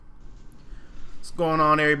What's going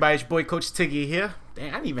on, everybody? It's your boy Coach Tiggy here. Dang,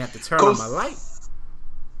 I didn't even have to turn on my light.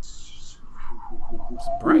 It's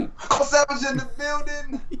bright. Coach Savage in the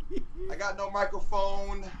building. I got no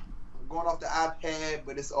microphone. I'm going off the iPad,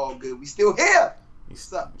 but it's all good. We still here. He's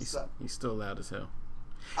still loud as hell.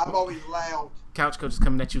 I'm always loud. Couch Coach is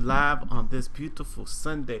coming at you live on this beautiful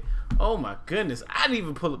Sunday. Oh my goodness, I didn't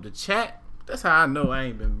even pull up the chat. That's how I know I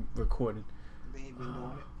ain't been recording. We ain't been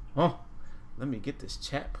doing it. Oh, let me get this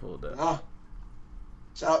chat pulled up.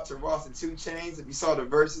 Shout out to Ross and 2 Chainz. If you saw the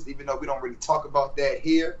verses, even though we don't really talk about that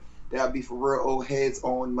here, that'll be for real old heads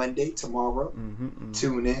on Monday, tomorrow.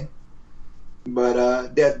 Tune in. But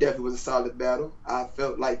that definitely was a solid battle. I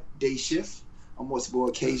felt like day shift on multiple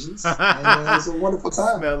occasions. And it was a wonderful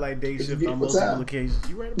time. Smelled like day shift on multiple occasions.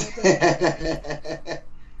 You right about that?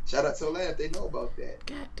 Shout out to Atlanta if they know about that.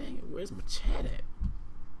 God dang it, where's my chat at?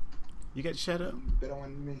 You got shut up? Better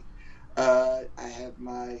one than me. I have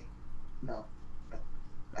my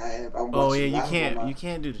oh yeah, you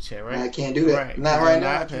can't do the chat, right? I can't do that. Right. Not right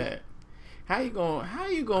now. iPad. How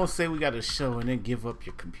you gonna say we got a show and then give up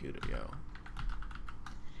your computer, yo?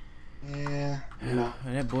 Yeah, you know.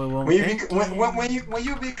 That boy won't. When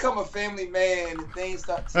you become a family man, and things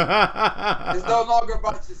start to. It's no longer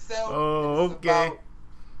about yourself. Oh, it's okay. About,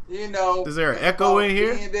 you know. Is there an echo in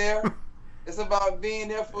here? Being there. It's about being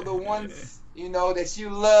there for the ones that you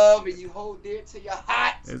love and you hold dear to your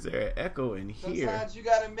heart. Is there an echo in here? Sometimes you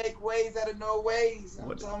gotta make ways out of no ways.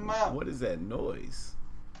 What is that noise?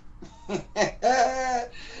 Say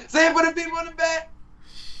it for the people in the back.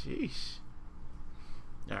 Sheesh.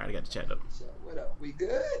 All right, I got the chat up. So, what up? We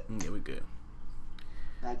good? Yeah, we good.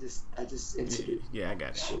 I just entered it. Yeah, I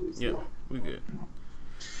got it. Yeah, we good.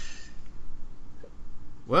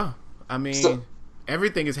 Well, I mean,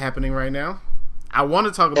 everything is happening right now. I want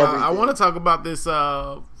to talk about this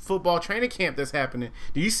football training camp that's happening.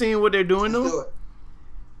 Do you see what they're doing though? Do it.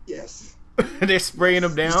 Yes. They're spraying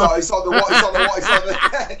them down. You saw the wall. You saw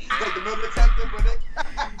like the middle detective,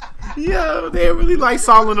 but yeah, they really like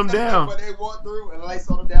sawing them down. But they walked through and like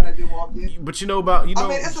saw them down and they walked in. But I mean,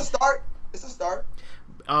 it's a start. It's a start.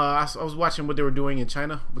 I was watching what they were doing in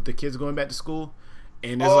China with the kids going back to school.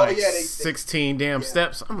 And there's 16 damn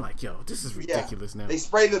steps. I'm like, yo, this is ridiculous now. They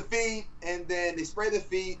spray the feet, and then they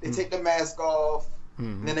take the mask off,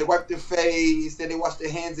 and then they wipe their face, then they wash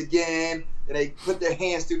their hands again, then they put their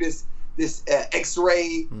hands through this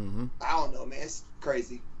X-ray. I don't know, man. It's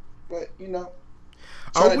crazy. But,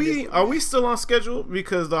 Are we still on schedule?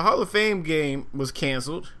 Because the Hall of Fame game was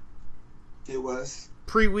canceled. It was.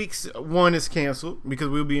 Pre-week 1 is canceled because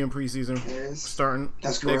we'll be in preseason starting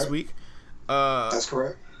next week. That's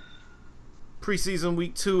correct. Preseason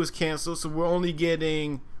week 2 is canceled, so we're only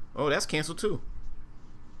getting. Oh, that's canceled too.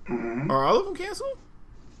 Are all of them canceled?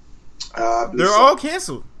 They're all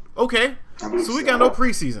canceled. Okay, so we got no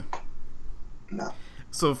preseason. No.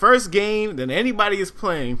 So first game that anybody is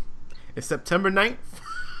playing is September 9th.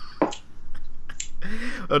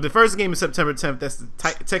 The first game is September 10th. That's the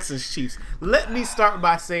Texans Chiefs. Let me start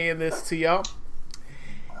by saying this to y'all.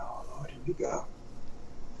 Oh Lord, here we go.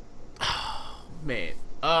 Man,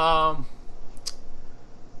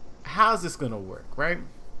 how's this gonna work, right?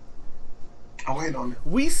 I'm waiting on it.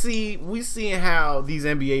 We see how these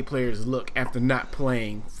NBA players look after not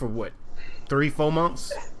playing for 3-4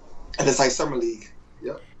 months, and it's like summer league.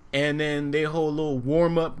 Yep. And then their whole little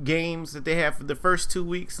warm up games that they have for the first 2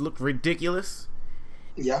 weeks look ridiculous.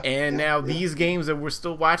 Yeah. And now these games that we're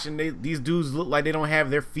still watching, these dudes look like they don't have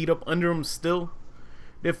their feet up under them still.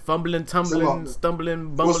 They're fumbling, tumbling,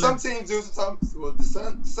 stumbling, bumbling. Well, some teams do. Some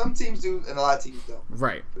teams do, and a lot of teams don't.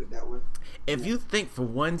 Right. Put it that way. If you think for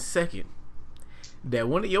 1 second that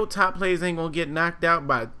one of your top players ain't gonna get knocked out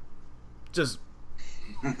by just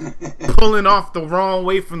pulling off the wrong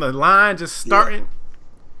way from the line, just starting.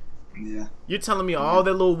 Yeah. You're telling me all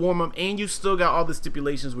that little warm up, and you still got all the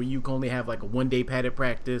stipulations where you can only have like a 1-day padded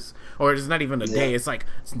practice, or it's not even a day. It's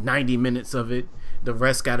 90 minutes of it. The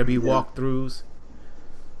rest got to be walkthroughs.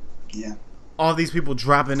 Yeah. All these people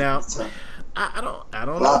dropping out. I don't know. A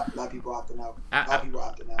lot of people opting out.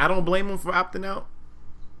 I don't blame them for opting out,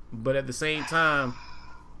 but at the same time,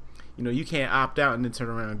 you can't opt out and then turn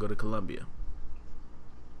around and go to Columbia.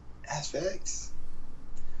 That's facts.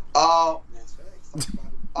 That's facts.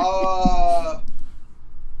 I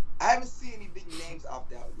haven't seen any big names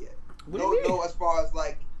opt out yet. No, as far as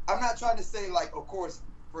I'm not trying to say of course.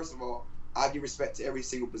 First of all, I give respect to every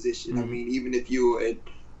single position. I mean, even if you're a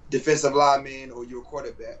defensive lineman or you're a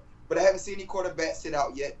quarterback. But I haven't seen any quarterbacks sit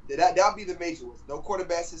out yet. That'll be the major ones. No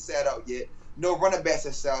quarterbacks have sat out yet. No running backs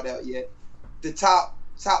have sat out yet. The top,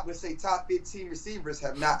 let's say top 15 receivers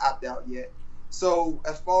have not opted out yet. So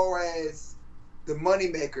as far as the money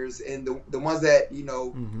makers and the ones that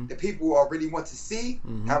the people really want to see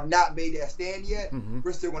have not made that stand yet.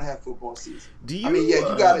 We're still gonna have football season. You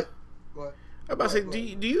got it. Go ahead. I'm about to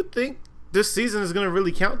say, do you think this season is gonna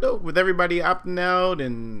really count though, with everybody opting out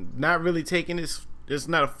and not really taking this? It's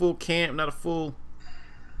not a full camp, not a full.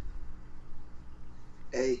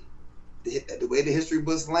 Hey, the way the history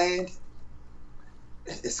books land,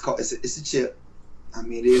 it's a chip. I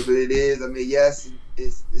mean, it is what it is. I mean, yes,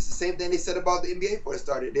 it's the same thing they said about the NBA before it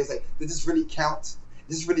started. They're like, does this really count?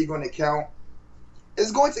 Is this really going to count?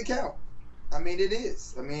 It's going to count. I mean, it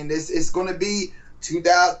is. I mean, it's going to be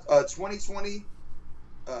 2020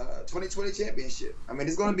 championship. I mean,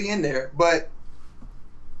 it's going to be in there. But,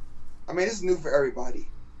 I mean, it's new for everybody.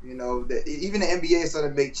 Even the NBA is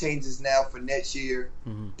starting to make changes now for next year,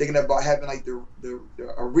 thinking about having like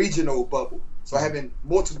a regional bubble. So having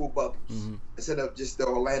multiple bubbles instead of just the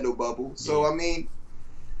Orlando bubble. So, I mean,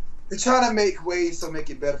 they're trying to make ways to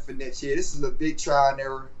make it better for next year. This is a big trial and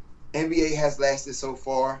error. NBA has lasted so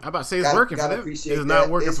far. I'm about to say it's working for them. It's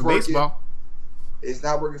not working for baseball. It's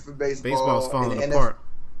not working for baseball. Baseball's falling apart.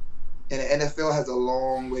 And the NFL has a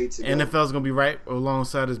long way to go. NFL's going to be right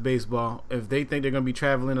alongside as baseball. If they think they're going to be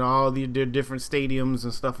traveling to all their different stadiums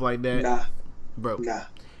and stuff like that.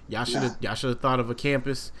 Y'all should have thought of a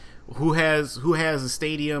campus. Who has a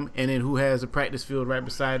stadium and then who has a practice field right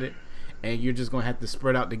beside it, and you're just going to have to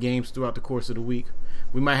spread out the games throughout the course of the week.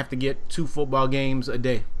 We might have to get 2 football games a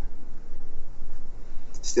day.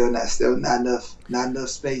 Still not enough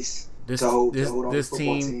space. This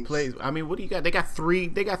team plays. I mean, what do you got? They got 3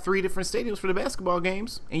 different stadiums for the basketball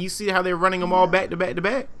games, and you see how they're running them all back to back to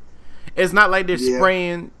back. It's not like they're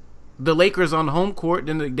spraying the Lakers on the home court,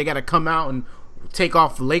 then they got to come out and take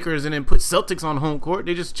off the Lakers and then put Celtics on home court.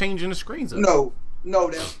 They're just changing the screens up. No,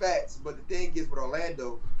 that's facts. But the thing is with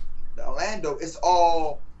Orlando, it's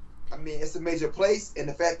all. I mean, it's a major place, and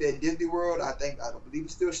the fact that Disney World, I don't believe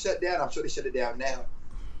it's still shut down. I'm sure they shut it down now.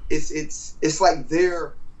 It's like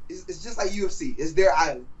their. It's just like UFC. It's their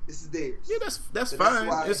island. This is theirs. Yeah, that's fine.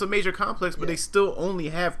 It's a major complex, but they still only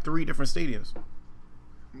have 3 different stadiums.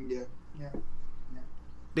 Yeah.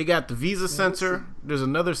 They got the Visa Center. There's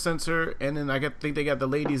another center, and then I think they got the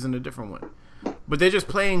ladies in a different one. But they're just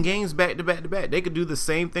playing games back to back to back. They could do the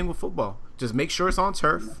same thing with football. Just make sure it's on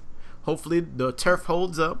turf. Hopefully the turf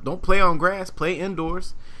holds up. Don't play on grass. Play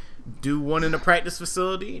indoors. Do one in the practice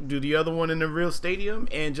facility. Do the other one in the real stadium,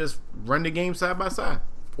 and just run the game side by side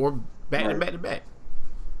or back to back to back.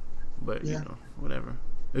 But whatever.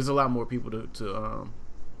 There's a lot more people to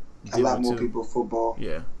a lot more people football.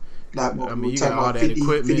 Yeah. Not more. I mean, you got all that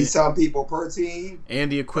equipment. 50-some people per team. And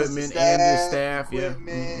the equipment and the staff.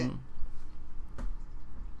 Equipment,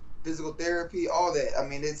 physical therapy, all that. I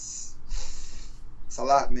mean, it's a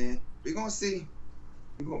lot, man. We're going to see.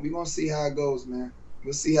 We're going to see how it goes, man.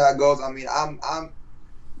 We'll see how it goes. I mean, I'm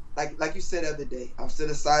like you said the other day, I'm still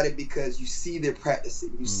excited because you see they're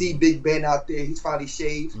practicing. You see Big Ben out there. He's finally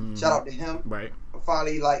shaved. Shout out to him. Right.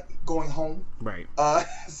 Finally, going home. Right.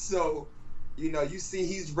 So... you see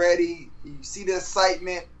he's ready. You see the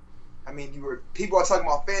excitement. I mean, people are talking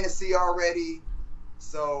about fantasy already.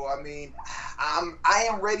 So I mean, I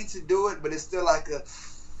am ready to do it, but it's still like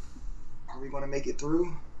are we going to make it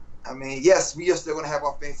through? I mean, yes, we are still going to have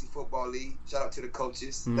our fantasy football league. Shout out to the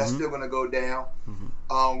coaches. That's still going to go down.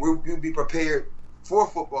 We'll be prepared for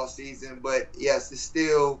football season, but yes, it's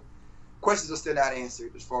still questions are still not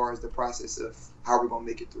answered as far as the process of how we're going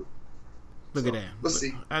to make it through. Look at that. Let's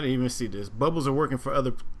see. I didn't even see this. Bubbles are working for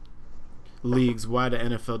other leagues. Why the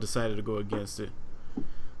NFL decided to go against it?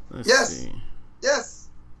 Let's see. Yes.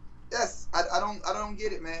 I don't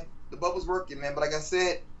get it, man. The bubble's working, man. But like I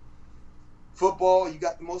said, football, you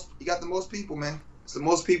got the most people, man. It's the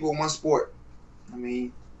most people in one sport. I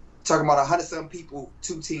mean, talking about 100-some people,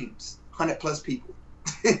 2 teams, 100+ people,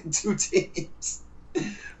 2 teams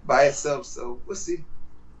by itself. So we'll see.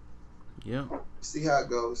 Yeah. See how it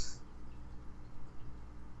goes.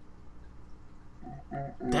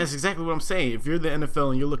 That's exactly what I'm saying. If you're the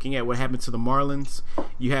NFL and you're looking at what happened to the Marlins,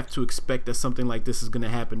 you have to expect that something like this is going to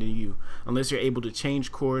happen to you. Unless you're able to change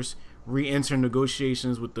course, re-enter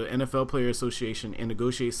negotiations with the NFL Player Association, and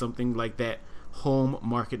negotiate something like that home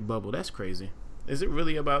market bubble. That's crazy. Is it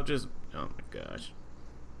really about just... Oh, my gosh.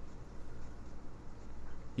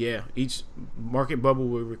 Yeah, each market bubble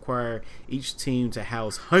will require each team to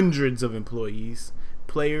house hundreds of employees,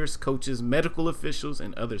 players, coaches, medical officials,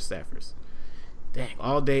 and other staffers. Dang,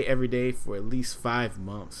 all day, every day for at least 5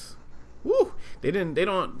 months. Woo!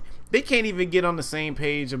 They can't even get on the same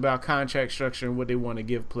page about contract structure and what they want to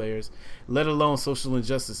give players, let alone social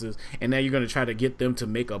injustices. And now you're going to try to get them to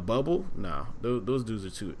make a bubble? Nah, those dudes are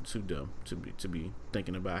too dumb to be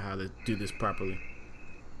thinking about how to do this properly.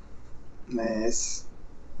 Man,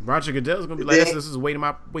 Roger Goodell's going to be like, this is wasting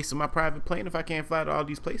my private plane if I can't fly to all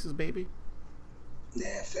these places, baby.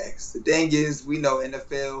 Yeah, facts. The thing is, we know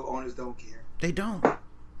NFL owners don't care. They don't.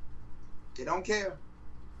 They don't care.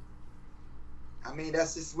 I mean,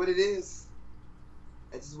 that's just what it is.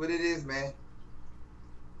 That's just what it is, man.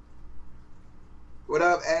 What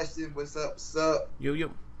up, Ashton? What's up? What's up? Yo.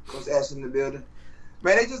 What's Ashton in the building?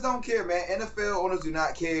 Man, they just don't care, man. NFL owners do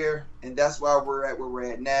not care, and that's why we're at where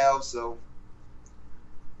we're at now. So,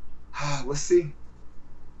 let's see.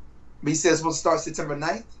 He says we'll start September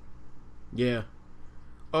 9th. Yeah.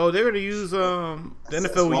 Oh, they're going to use the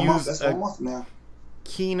NFL will use that's 1 month now.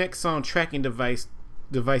 Kinexon tracking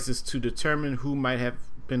devices to determine who might have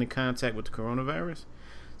been in contact with the coronavirus.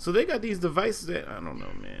 So they got these devices that I don't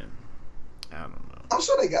know, man. I don't know. I'm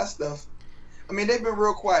sure they got stuff. I mean, they've been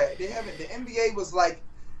real quiet. They haven't. The NBA was like,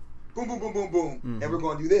 boom, boom, boom, boom, boom, and we're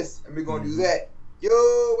gonna do this, and we're gonna do that. Yo,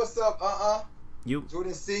 what's up? You,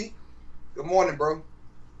 Jordan C. Good morning, bro.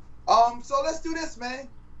 So let's do this, man.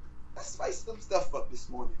 Let's spice some stuff up this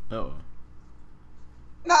morning. Oh.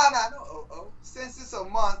 No. Since it's a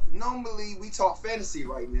month, normally we talk fantasy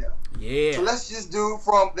right now. Yeah. So let's just do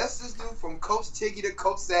from Coach Tiggy to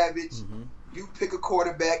Coach Savage. Mm-hmm. You pick a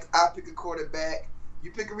quarterback, I pick a quarterback.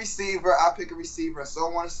 You pick a receiver, I pick a receiver, and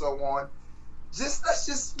so on and so on. Let's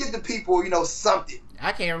just give the people, something.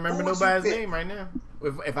 I can't remember nobody's name right now.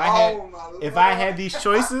 If I had these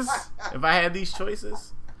choices, Who would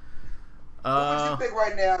you pick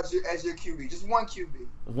right now as your QB? Just one QB.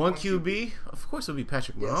 One QB? Of course it'll be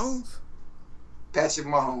Patrick Mahomes. Yes. Patrick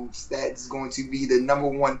Mahomes. That's going to be the number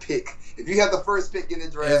one pick. If you have the first pick in the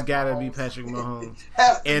draft, it's got to be Patrick Mahomes.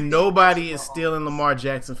 And nobody is stealing Lamar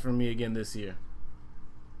Jackson from me again this year.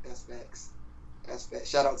 That's facts.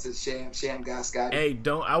 Shout out to Sham guy Scotty. Hey,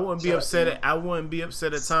 I wouldn't be upset at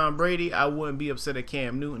Tom Brady. I wouldn't be upset at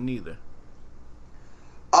Cam Newton either.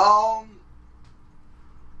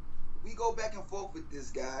 We go back and forth with this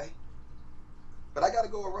guy, but I gotta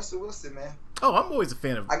go with Russell Wilson, man. Oh, I'm always a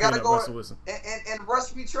fan of Russell Wilson. And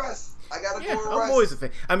Russ we trust. I gotta go with Russ. I'm always a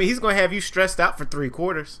fan. I mean, he's gonna have you stressed out for 3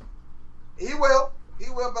 quarters. He will,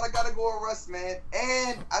 but I gotta go with Russ, man.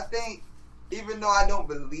 And I think, even though I don't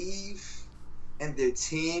believe in their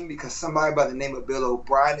team because somebody by the name of Bill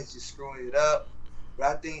O'Brien is just screwing it up, but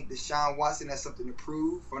I think Deshaun Watson has something to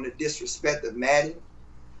prove from the disrespect of Madden.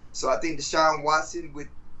 So I think Deshaun Watson, with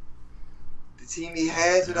the team he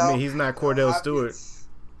has, he's not Cordell Stewart.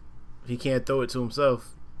 He can't throw it to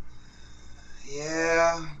himself.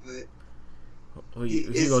 Yeah, but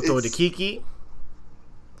he gonna throw it to Kiki?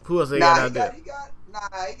 Who else they got out there? He got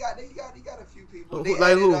a few people. Who?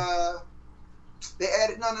 They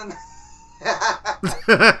added no. They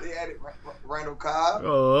added Randall Cobb.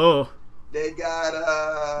 Oh. They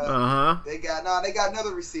got They got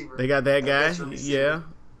another receiver. They got that guy. Yeah.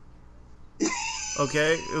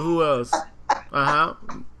 Okay. Who else?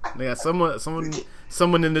 They got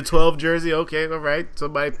someone in the 12 jersey. Okay, all right.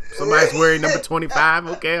 Somebody's wearing number 25.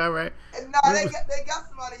 Okay, all right. No, they got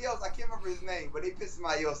somebody else. I can't remember his name, but they pissed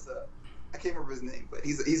somebody else up. I can't remember his name, but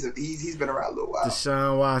he's been around a little while.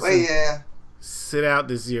 Deshaun Watson. But yeah. Sit out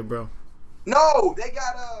this year, bro. No, they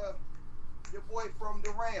got your boy from the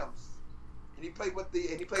Rams, and he played with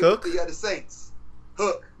the Saints.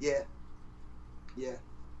 Hook, yeah.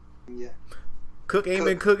 Cook ain't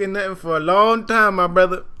been cooking nothing for a long time, my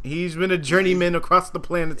brother. He's been a journeyman across the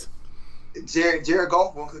planet. Jared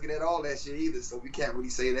Goff won't cook it at all that year either, so we can't really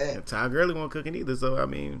say that. Yeah, Todd Gurley won't cook it either, so I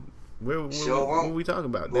mean, what are we talking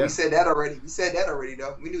about? Well, we said that already.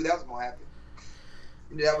 Though. We knew that was going to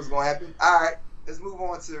happen. All right, let's move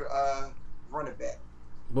on to running back.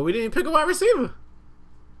 But we didn't pick a wide receiver.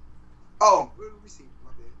 Oh, receiver.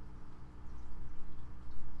 My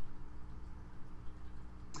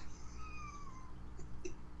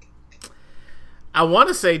bad. I want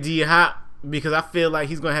to say D Hop because I feel like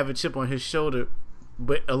he's gonna have a chip on his shoulder,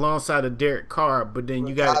 but alongside of Derek Carr. But then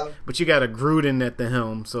you got a Gruden at the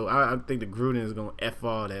helm, so I think the Gruden is gonna F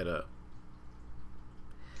all that up.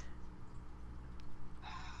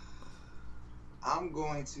 I'm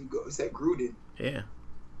going to go. Is that Gruden? Yeah.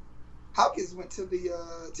 Hopkins went to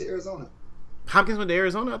Arizona. Hopkins went to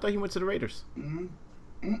Arizona? I thought he went to the Raiders. Mm-hmm.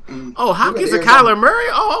 Mm-mm. Oh, Hopkins and Kyler Murray?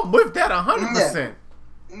 Oh, I'm with that 100%.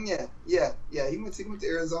 Yeah. He went to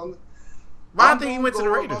Arizona. Why do I think he went to the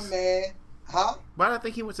Raiders? Man. Huh? Why do I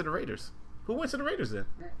think he went to the Raiders? Who went to the Raiders then?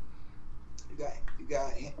 You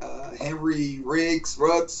got Henry Ruggs,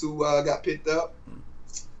 who got picked up.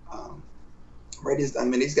 Raiders. I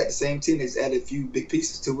mean, he's got the same team. They just added a few big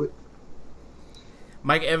pieces to it.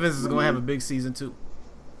 Mike Evans is gonna have a big season too.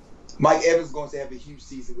 Mike Evans is going to have a huge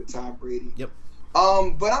season with Tom Brady. Yep.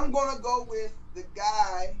 But I'm gonna go with the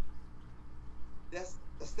guy that's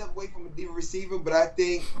a step away from a diva receiver, but I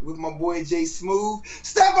think with my boy Jay Smooth,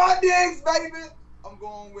 Stephon Diggs, baby. I'm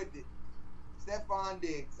going with it. Stephon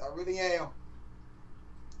Diggs. I really am.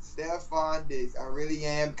 Stephon Diggs. I really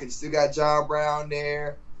am, because you still got John Brown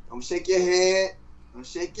there. Don't shake your head. Don't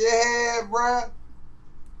shake your head, bruh.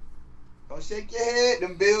 Don't shake your head.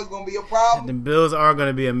 Them Bills gonna be a problem. Them Bills are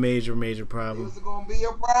gonna be a major, major problem. Bills are gonna be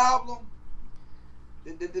a problem.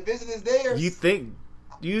 The division is there. You think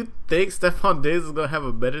Stephon Diggs is gonna have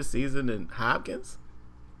a better season than Hopkins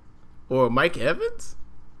or Mike Evans?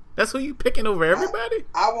 That's who you picking over everybody?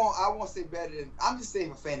 I won't say better than. I'm just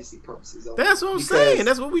saying for fantasy purposes. That's what I'm saying.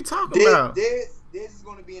 That's what we talking about. Diggs is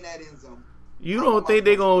gonna be in that end zone. You don't think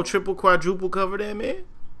they're gonna triple, quadruple cover that man?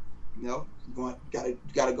 No. You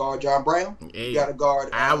got to guard John Brown. Hey, you got to guard.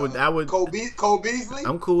 I would. Cole Beasley.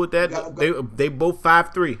 I'm cool with that. They both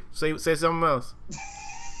 5'3". Say something else.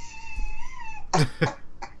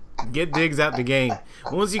 Get Diggs out the game.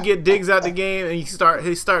 Once you get Diggs out the game and he start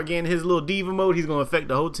getting his little diva mode, he's gonna affect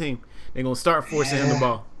the whole team. They're gonna start forcing him the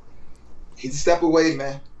ball. He's a step away,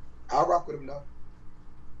 man. I'll rock with him though.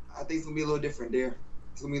 I think it's gonna be a little different there.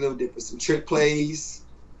 It's gonna be a little different. Some trick plays.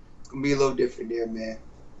 It's gonna be a little different there, man.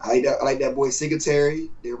 I like that boy Singletary.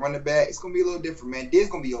 They're running back. It's gonna be a little different, man. Diggs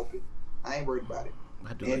gonna be open. I ain't worried about it.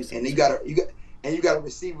 And you got a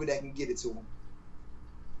receiver that can get it to him.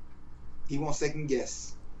 He won't second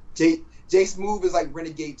guess. Jay Smooth is like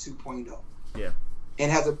Renegade 2.0. Yeah.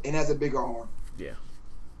 And has a bigger arm. Yeah.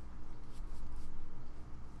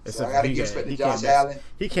 So I gotta give respect to Josh Allen.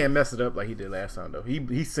 He can't mess it up like he did last time though.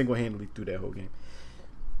 He single-handedly threw that whole game.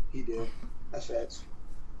 He did. That's facts.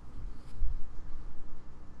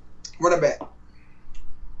 Running back.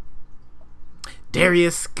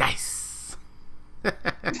 Darius Geis.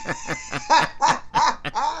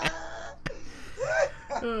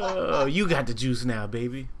 Oh, you got the juice now,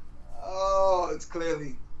 baby. Oh, it's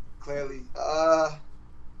clearly.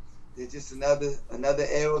 It's just another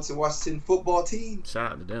L to Washington football team.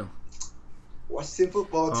 Shout out to them. Washington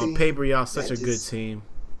football team. On paper, y'all such a good team,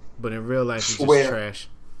 but in real life, you're just trash.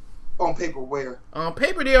 On paper, where? On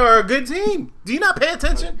paper, they are a good team. Do you not pay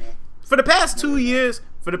attention? For the past 2 years,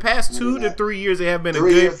 for the past 2 to 3 years, they have been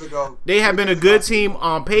a good team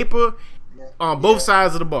on paper, on both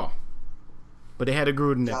sides of the ball. But they had a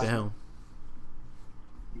Gruden at the helm.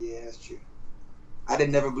 Yeah, that's true. I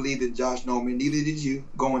didn't never believe in Josh Norman. Neither did you.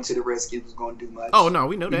 Going to the Redskins was going to do much. Oh no,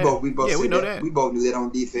 we know that. We both know that. We both knew that on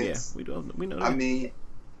defense. Yeah, we know that. I mean,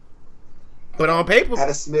 but on paper,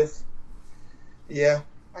 Alex Smith. Yeah,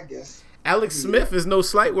 I guess. Alex Smith is no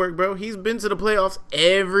slight work, bro. He's been to the playoffs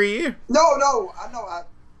every year. No, I know.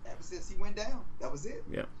 Ever since he went down, that was it.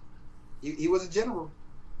 Yeah. He was a general.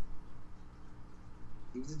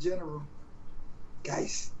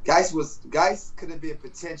 Geis could have been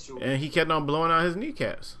potential. And he kept on blowing out his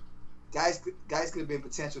kneecaps. Geis could have been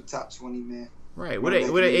potential top 20, man. Right. With an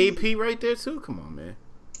AP right there, too? Come on, man.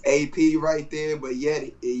 AP right there, but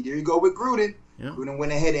yet, there you go with Gruden. Yeah. Gruden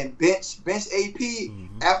went ahead and bench AP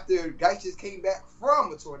after Geis just came back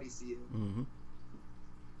from a torn ACL. Mm-hmm.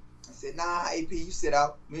 I said, nah, AP, you sit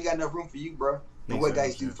out. We ain't got enough room for you, bro. And what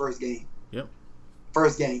Geis do first game? Yep.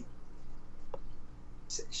 First game.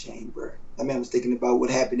 Shame, bro. That man was thinking about what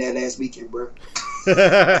happened that last weekend, bro.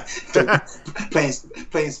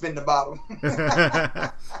 playing spin the bottle.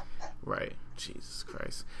 Right. Jesus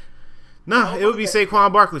Christ. No, it would be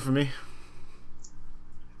Saquon Barkley for me.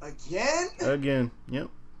 Again. Yep.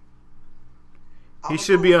 He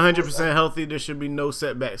should be 100% healthy. There should be no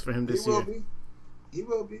setbacks for him this year. He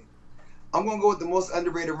will be. I'm going to go with the most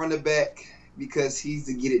underrated running back because he's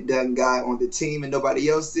the get it done guy on the team and nobody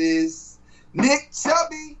else is. Nick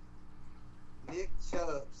Chubbs.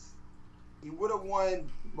 He would have won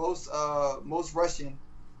most rushing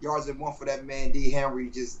yards and one for that man D. Henry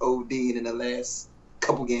just OD'ing in the last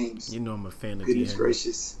couple games. You know I'm a fan of Goodness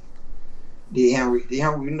gracious. D. Henry,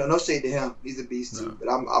 no shade to him. He's a beast too. But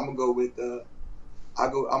I'm gonna go with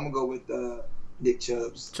Nick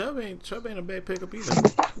Chubbs. Chubb ain't a bad pickup either.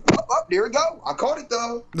 Oh, there we go. I caught it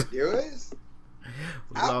though. There it is.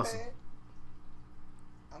 Awesome.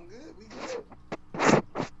 I'm good.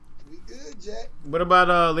 We good, Jack. What about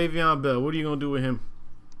Le'Veon Bell? What are you gonna do with him?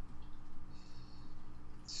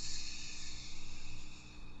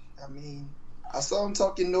 I mean, I saw him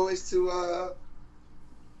talking noise to. I'll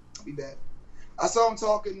be back. I saw him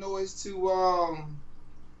talking noise to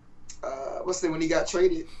what's the name when he got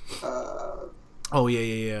traded? Oh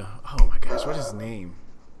yeah. Oh my gosh, what's his name?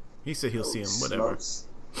 He said he'll see him. Whatever.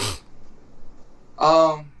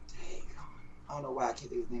 I don't know why I can't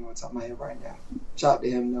think of his name on top of my head right now. Shout out to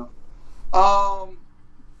him though. I'm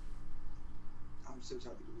still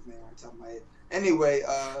trying to think of his name on top of my head. Anyway,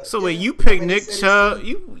 so wait, you picked Nick Chubb?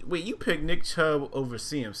 You picked Nick Chubb over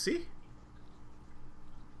CMC?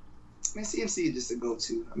 Man, CMC is just a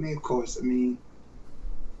go-to. I mean, of course. I mean,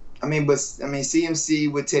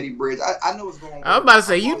 CMC with Teddy Bridge. I know what's going on. I'm about to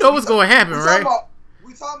say, you know what's going to happen, right?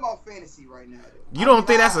 We're talking about fantasy right now. Though. You don't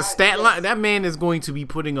think that's a stat line? That man is going to be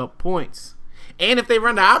putting up points. And if they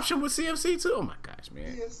run the option with CMC too, oh my gosh,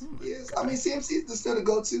 man. Yes. I mean, CMC is still the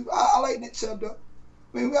go-to. I like Nick Chubb though.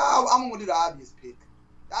 I mean, I'm gonna do the obvious pick.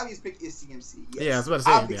 The obvious pick is CMC. Yes. Yeah, I was about to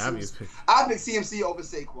say the obvious pick. I pick CMC over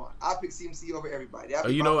Saquon. I pick CMC over everybody.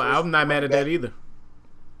 You know, I'm not mad at that either.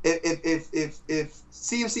 If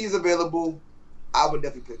CMC is available, I would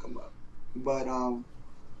definitely pick him up. But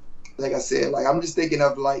like I said, like I'm just thinking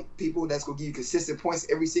of like people that's gonna give you consistent points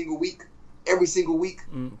every single week.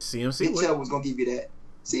 CMC Nick Chubb was gonna give you that.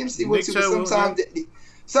 CMC would too.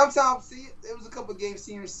 Sometimes see there was a couple of games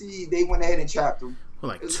CMC they went ahead and trapped them.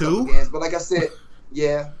 Like 2 games, but like I said,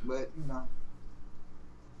 yeah, but you know,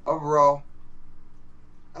 overall,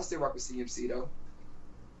 I still rock with CMC though.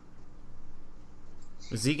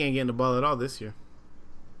 Zeke ain't getting the ball at all this year.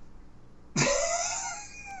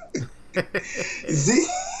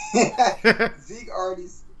 Zeke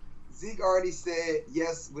already said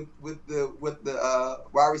yes with the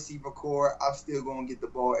wide receiver core. I'm still gonna get the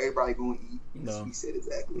ball. Everybody gonna eat. No, he said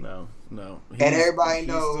exactly. No. And everybody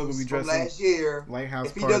knows from last year,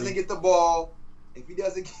 if he doesn't get the ball,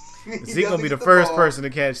 Zeke gonna be the first person to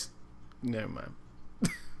catch. Never mind.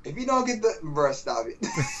 If he don't get bruh, stop it.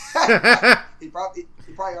 he probably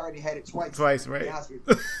already had it twice. Twice, right?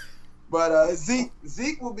 But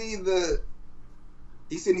Zeke will be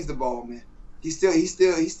he still needs the ball, man. He's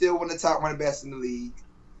still one of the top running backs in the league.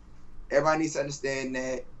 Everybody needs to understand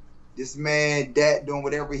that this man, Dak, doing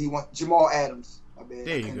whatever he wants. Jamal Adams, my bad.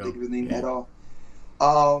 There I you couldn't go. think of his name at all.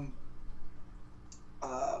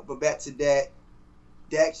 But back to Dak.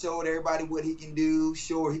 Dak showed everybody what he can do.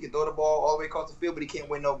 Sure, he can throw the ball all the way across the field, but he can't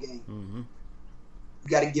win no game. Mm-hmm. You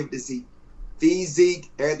got to give it to Zeke. Feed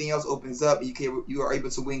Zeke, everything else opens up. You are able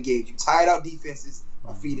to win games. You tired out defenses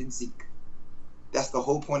by feeding Zeke. That's the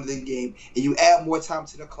whole point of the game. And you add more time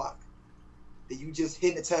to the clock. Then you just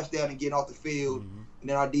hitting the touchdown and getting off the field. Mm-hmm. And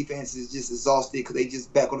then our defense is just exhausted because they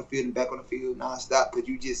just back on the field nonstop because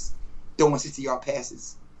you just throwing 60-yard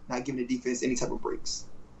passes, not giving the defense any type of breaks.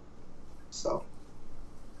 So,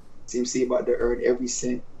 CMC about to earn every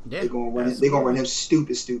cent. Yeah, they're going to run him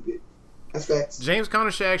stupid. That's facts. James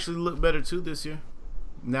Conner should actually look better too this year.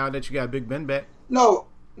 Now that you got Big Ben back. No.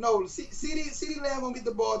 CeeDee Lamb gonna get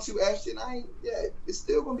the ball too, Ashton. It's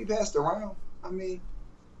still gonna be passed around. I mean,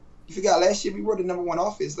 you forgot last year we were the number 1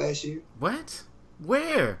 offense last year. What?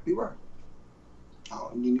 Where? We were.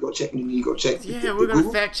 Oh, you need to go check. Yeah, we're gonna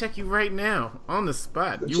fact check you right now on the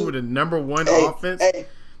spot. You were the number 1 offense. Hey,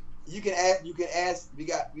 you can ask. We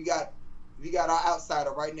got our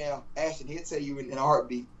outsider right now, Ashton. He'll tell you in a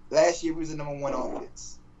heartbeat. Last year we was the number 1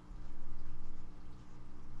 offense.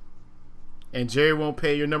 And Jerry won't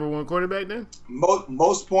pay your number 1 quarterback then?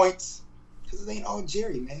 Most points, because it ain't all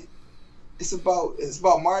Jerry, man. It's about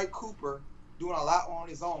Mari Cooper doing a lot on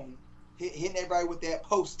his own, hitting everybody with that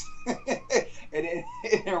post, and then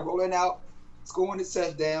rolling out, scoring his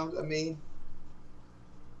touchdowns. I mean,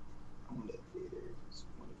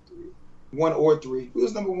 1 or 3. We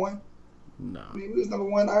was number 1. No, I mean, we was number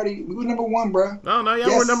 1 already. We were number 1, bro. No,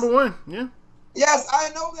 y'all were number 1. Yeah. Yes, I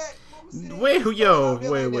know that. Wait.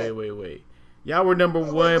 Y'all were number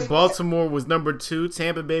 1. Wait, Baltimore was number 2.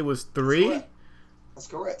 Tampa Bay was 3. That's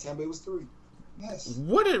correct. Tampa Bay was 3. Yes.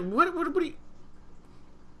 What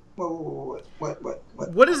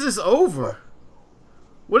is this over?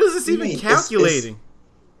 What is this even calculating?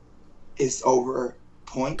 It's over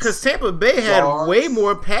points. Because Tampa Bay had way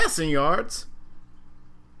more passing yards.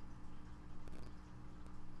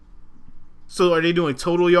 So are they doing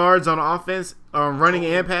total yards on offense, running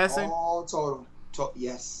and passing? All total.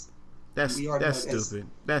 Yes. That's stupid.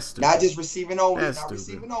 That's stupid. Not just receiving only. That's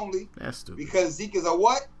stupid. That's stupid. Because Zeke is a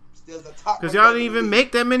what? Still the top. Because y'all didn't even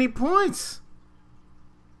make that many points.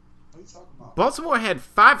 What are you talking about? Baltimore had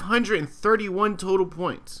 531 total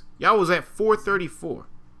points. Y'all was at 434.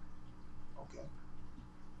 Okay.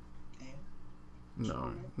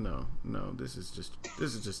 No. This is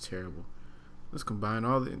just terrible. Let's combine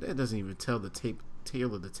all that doesn't even tell the tape.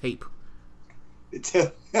 Tail of the tape.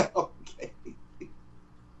 Okay.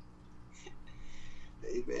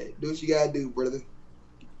 what you gotta do, brother.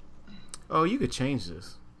 Oh, you could change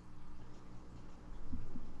this.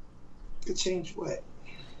 Could change what?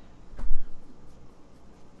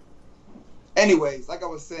 Anyways, like I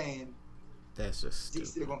was saying, that's just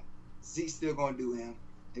stupid. Zeke's still gonna do him.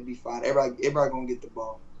 It'd be fine. Everybody gonna get the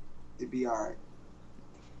ball. It'd be all right.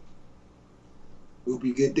 We'll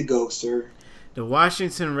be good to go, sir. The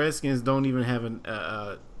Washington Redskins don't even have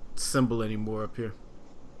a symbol anymore up here.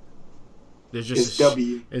 There's just a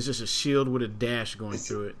W. It's just a shield with a dash going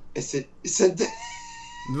through it. It's a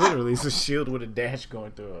literally, it's a shield with a dash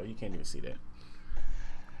going through it. You can't even see that.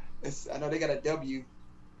 I know they got a W.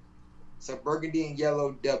 It's a burgundy and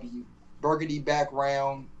yellow W. Burgundy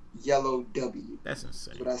background, yellow W. That's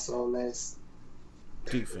insane. That's what I saw last.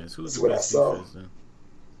 Defense. Who's the best defense then?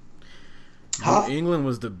 New England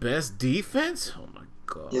was the best defense? Oh my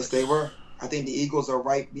god. Yes, they were. I think the Eagles are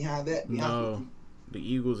right behind that. No, the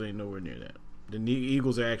The Eagles ain't nowhere near that. The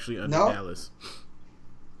Eagles are actually under Dallas.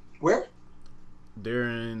 Where? They're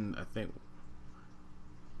in, I think.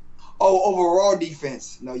 Oh, overall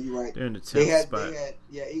defense. No, you're right. They're in the 10th spot.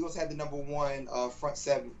 Eagles had the number one front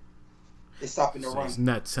seven. They're stopping the run. It's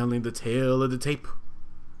not telling the tale of the tape.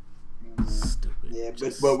 Mm-hmm. Stupid. Yeah,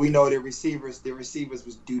 but we know the receivers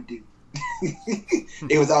was doo-doo.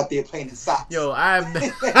 They was out there playing in socks. Yo, I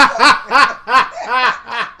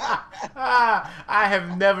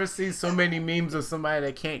have never seen so many memes of somebody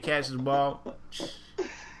that can't catch the ball.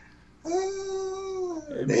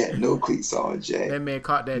 They had no cleats on, Jay. That man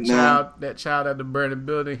caught that child at the burning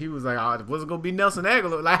building. He was like, "Oh, it wasn't gonna be Nelson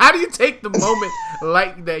Aguilar." Like, how do you take the moment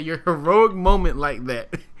like that, your heroic moment like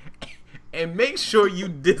that, and make sure you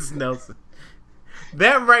diss Nelson?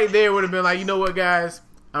 That right there would have been like, you know what, guys?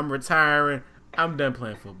 I'm retiring. I'm done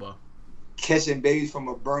playing football. Catching babies from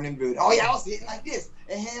a burning building. Oh yeah, I was hitting like this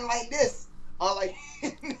and hitting like this.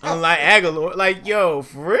 Unlike Aguilar, like yo,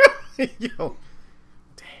 for real, yo.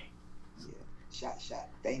 Shot,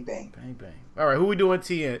 bang, bang. Bang, bang. All right, who we doing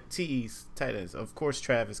TEs, tight ends? Of course,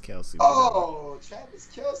 Travis Kelce. Oh, Travis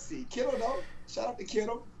Kelce. Kittle, though. Shout out to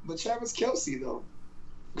Kittle. But Travis Kelce, though.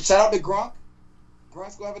 Shout out to Gronk.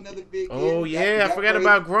 Gronk's going to have another big Oh, yeah. I forgot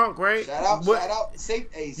about Gronk, right? Shout out.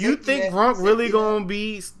 You think Gronk really going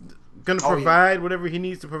to provide whatever he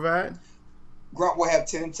needs to provide? Gronk will have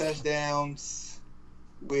 10 touchdowns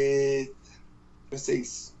with, let's say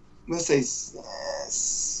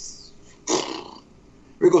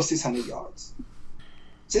we'll go 600 yards.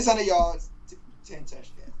 600 yards, 10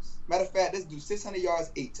 touchdowns. Matter of fact, let's do 600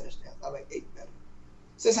 yards, 8 touchdowns. I like 8 better.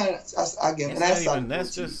 600, I give him.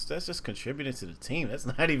 That's just contributing to the team. That's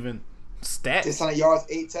not even stats. 600 yards,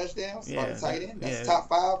 8 touchdowns. Yeah, on the tight end. That's top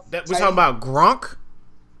 5. We're talking about Gronk.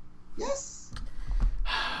 Yes.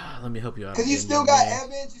 Let me help you out. Because you still got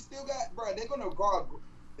Evans. You still got, bro. They're gonna guard.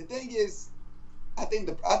 The thing is, I think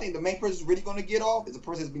the main person who's really gonna get off is the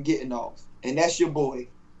person that's been getting off, and that's your boy.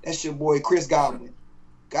 That's your boy, Chris Godwin.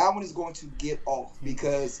 Godwin is going to get off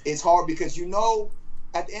because it's hard because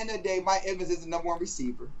at the end of the day, Mike Evans is the number 1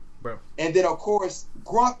 receiver. Bro. And then, of course,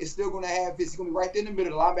 Gronk is still going to have his. He's going to be right there in the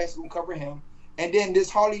middle. The linebackers going to cover him. And then there's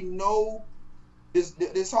hardly no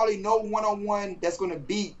one-on-one that's going to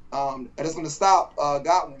beat, that's going to stop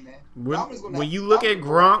Godwin, man. When you look at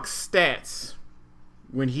Gronk's stats,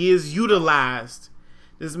 when he is utilized,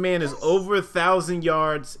 this man is over 1,000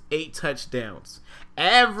 yards, 8 touchdowns.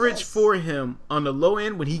 Average for him on the low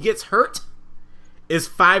end when he gets hurt is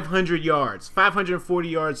 500 yards, 540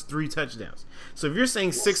 yards, 3 touchdowns. So if you're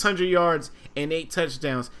saying 600 yards and 8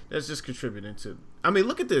 touchdowns, that's just contributing to. I mean,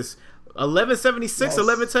 look at this: 1176,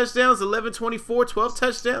 11 touchdowns, 1124, 12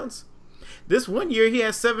 touchdowns. This one year he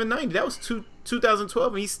had 790. That was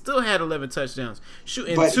 2012, and he still had 11 touchdowns. Shoot,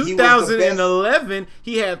 in 2011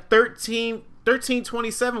 he had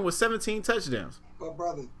 1327 with 17 touchdowns. But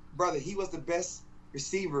brother, he was the best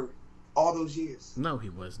receiver all those years. No, he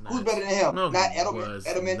was not. Who's better than him? No, not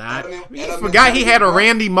Edelman. You forgot he had a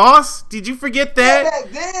Randy Moss? Did you forget that?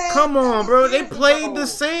 Yeah, come on, bro. They played the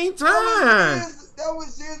same time. That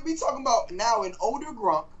was years. We talking about now an older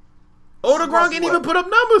Gronk. Older Gronk didn't even put up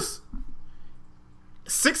numbers.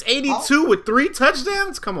 682 with 3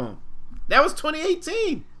 touchdowns? Come on. That was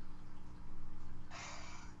 2018.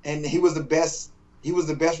 And he was the best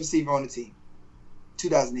receiver on the team.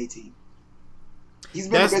 2018. He's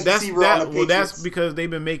been the best receiver on the Patriots. Well, that's because they've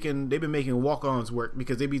been making walk-ons work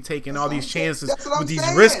because they be taking all these chances with these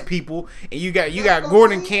risk people, and you got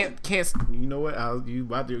Gordon can't. You know what? You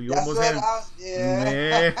almost had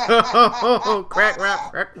man. Crack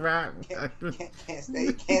rock.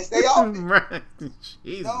 Can't stay off. Right.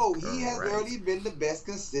 No, he has already been the best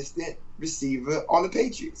consistent receiver on the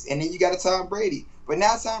Patriots, and then you got a Tom Brady. But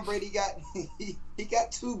now Tom Brady he He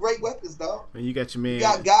got two great weapons, dog. And you got your man. You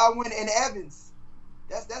got Godwin and Evans.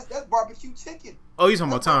 That's barbecue chicken. Oh, you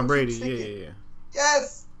talking about Tom Brady? Yeah.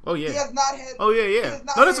 Yes. Oh yeah. He has not had. Oh yeah.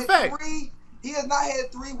 No, that's a fact. He has not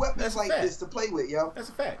had three weapons like this to play with, yo. That's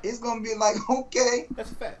a fact. It's gonna be like, okay.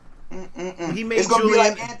 That's a fact. He made it's gonna be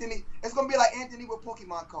like Anthony. It's gonna be like Anthony with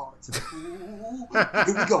Pokemon cards. Ooh, here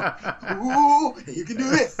we go. Ooh, you can do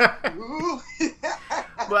this. Ooh.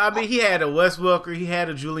 Well, I mean, he had a Wes Welker, he had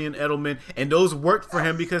a Julian Edelman, and those worked for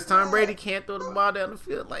him because Tom Brady can't throw the ball down the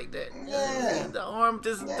field like that. Yeah. The arm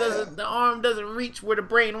just doesn't. The arm doesn't reach where the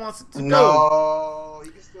brain wants it to go. No,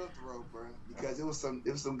 he can still throw, bro. Because it was some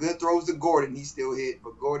good throws to Gordon. He still hit,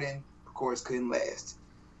 but Gordon, of course, couldn't last.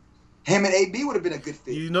 Him and AB would have been a good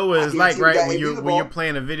fit. You know what it's like, right? When you're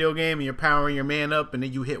playing a video game and you're powering your man up, and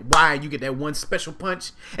then you hit Y, you get that one special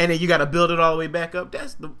punch, and then you got to build it all the way back up.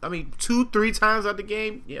 2-3 times out the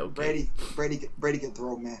game, yeah. Okay. Brady can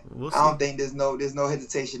throw, man. We'll see. I don't think there's no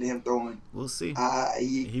hesitation in him throwing. We'll see.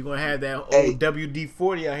 He gonna have that old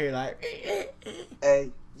WD-40 out here, like. Hey,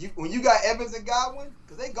 when you got Evans and Godwin,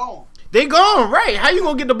 because they gone. They gone, right? How you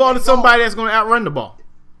gonna get the ball to somebody that's gonna outrun the ball?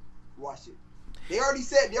 Watch it. They already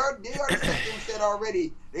said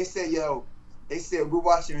already. They said, yo, we're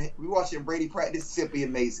watching Brady practice. Simply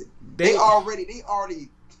amazing. They already.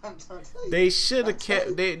 They should have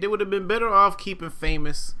kept. They would have been better off keeping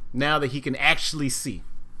Famous now that he can actually see.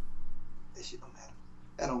 That shit don't matter.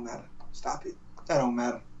 That don't matter. Stop it. That don't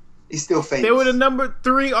matter. He's still Famous. They were the number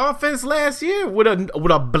 3 offense last year with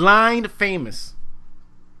a blind Famous.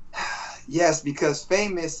 Yes, because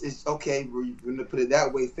Famous is okay. We're going to put it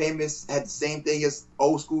that way. Famous had the same thing as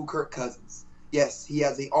old school Kirk Cousins. Yes, he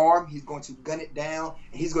has the arm. He's going to gun it down,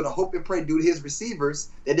 and he's going to hope and pray due to his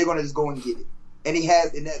receivers that they're going to just go and get it. And he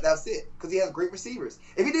has, and that's it, because he has great receivers.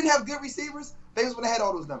 If he didn't have good receivers, Famous would have had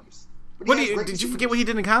all those numbers. Did you forget what he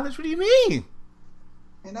did in college? What do you mean?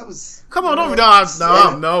 And that was. Come on, no.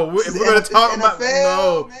 We're going to talk about.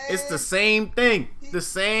 No, man. It's the same thing. The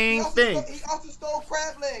same thing. He also stole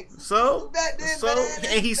crab legs. So and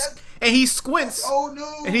he squints.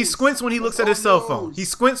 And he squints when he looks at his cell phone. He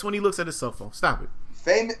squints when he looks at his cell phone. Stop it.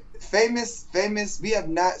 Famous. We have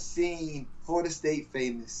not seen Florida State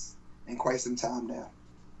Famous in quite some time now.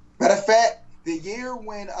 Matter of fact, the year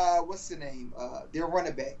when what's the name? Their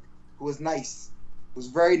running back, who was nice, was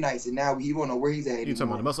very nice, and now you don't know where he's at. You talking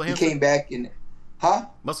about the muscle hamster? He came back and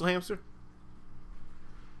muscle hamster.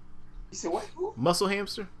 He said what? Who? Muscle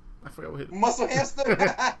hamster. I forgot what his muscle hamster.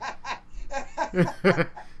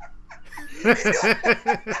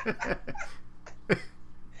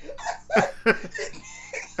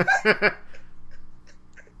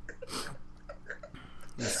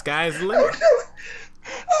 The sky's the limit.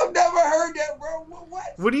 I've never heard that, bro.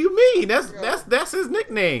 What? What do you mean? That's his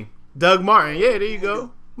nickname. Doug Martin. Yeah, there you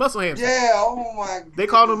go. Muscle hamster. Yeah. Oh my God. They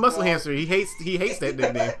called him muscle hamster. He hates that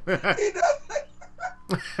nickname. He does.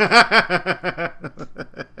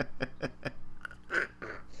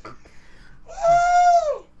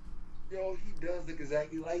 Yo, he does look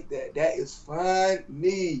exactly like that. That is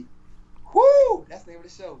funny. Woo! That's the name of the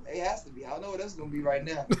show. It has to be. I don't know what that's gonna be right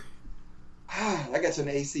now. I got you on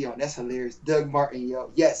the AC on. That's hilarious. Doug Martin,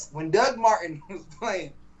 yo. Yes, when Doug Martin was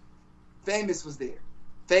playing, Famous was there.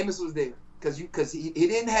 Famous was there because he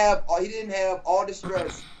didn't have all the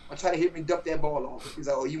stress on trying to hit me and dump that ball off. He's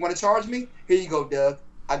like, oh, you want to charge me? Here you go, Doug.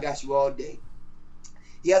 I got you all day.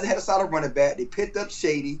 He hasn't had a solid running back. They picked up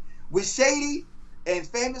Shady. With Shady and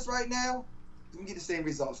Famous right now, you can get the same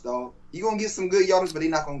results, dog. You're going to get some good yardage, but they're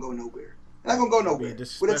not going to go nowhere. They're not going to go nowhere.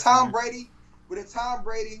 With a Tom Brady,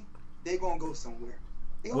 they're going to go somewhere.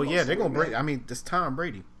 They're going to break. I mean, it's Tom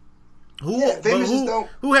Brady. Who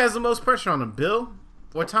has the most pressure on him, Bill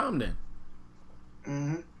or Tom then?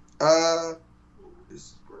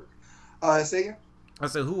 Say again? I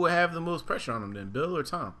said, who would have the most pressure on him then, Bill or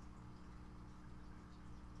Tom?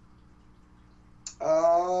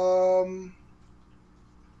 I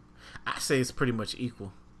say it's pretty much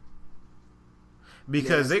equal.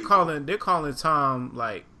 Because they're calling Tom,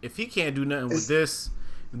 like, if he can't do nothing with this,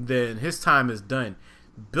 then his time is done.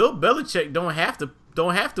 Bill Belichick don't have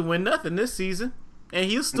to win nothing this season,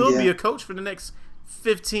 and he'll still be a coach for the next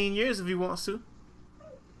 15 years if he wants to.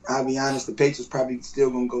 I'll be honest, the Patriots probably still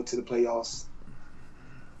gonna go to the playoffs.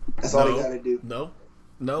 That's all they gotta do. No.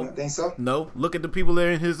 You don't think so? No. Look at the people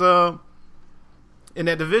there in his in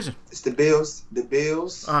that division. It's the Bills.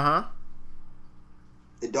 Uh-huh.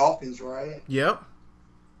 The Dolphins, right? Yep.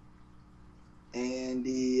 And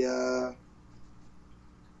the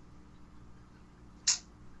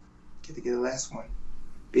get the last one.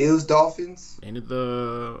 Bills, Dolphins. Any of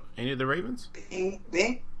the Ravens? Bing?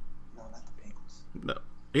 No, not the Bengals. No.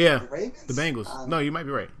 Yeah, the Ravens? The Bengals. No, you might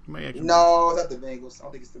be right. You might actually no, it's not the Bengals. I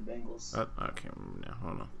don't think it's the Bengals. I can't remember now.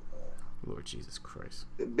 Hold on. Lord Jesus Christ.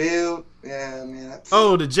 The Bill. Yeah, man.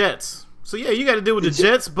 Oh, the Jets. So, yeah, you got to deal with the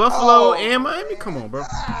Jets, Buffalo, and Miami. Come on, bro.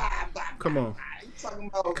 Come on.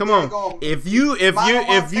 Come on. If you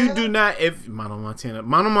do not, if Mono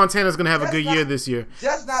Montana's gonna have a good year this year.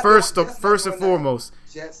 First and foremost,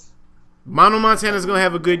 Mono Montana's gonna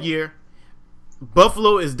have a good year.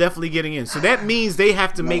 Buffalo is definitely getting in, so that means they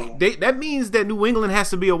have to make. That means that New England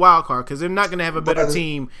has to be a wild card because they're not gonna have a better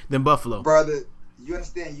team than Buffalo. Brother, you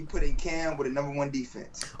understand? You put in Cam with a #1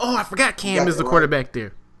 defense. Oh, I forgot Cam is the quarterback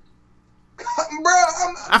there. Bro,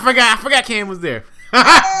 I forgot Cam was there.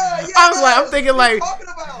 I'm thinking like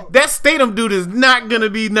that Statham dude is not gonna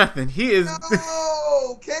be nothing. He is.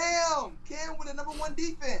 No, Cam with a #1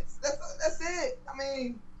 defense. That's it. I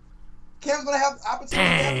mean, Cam's gonna have opportunity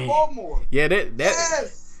to have Baltimore. Yeah,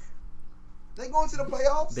 yes. They going to the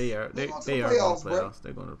playoffs. They are. They are going to the playoffs.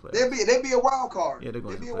 They're going to the playoffs. They'd be a wild card. Yeah, they're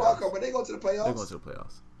going to be a wild card, but they go to the playoffs. They're going to the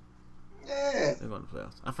playoffs. Yeah, they're going to the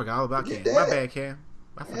playoffs. I forgot all about Cam. My bad, Cam.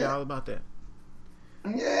 I forgot all about that.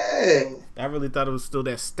 Yeah. I really thought it was still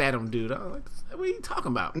that Statham dude. I was like, what are you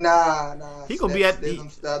talking about? Nah. He gonna be at the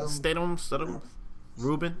Statham,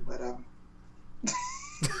 Ruben.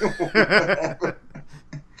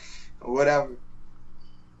 Whatever.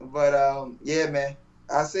 But yeah, man.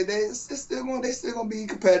 I say they still gonna be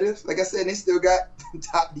competitive. Like I said, they still got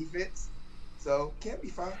top defense, so can't be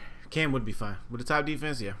fine. Cam would be fine with the top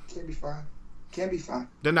defense. Yeah, can't be fine.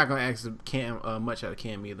 They're not gonna ask Cam much out of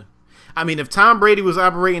Cam either. I mean, if Tom Brady was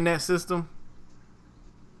operating that system,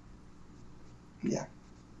 yeah,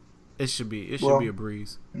 it should be a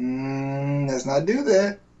breeze. Let's not do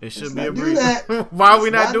that. It should be a breeze. Why are we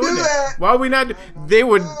not doing that? Why are we not? They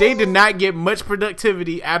did not get much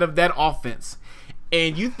productivity out of that offense.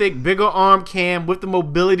 And you think bigger arm Cam with the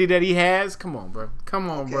mobility that he has? Come on, bro.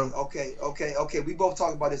 Okay. We both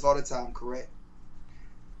talk about this all the time, correct?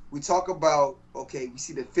 We talk about, we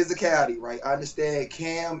see the physicality, right? I understand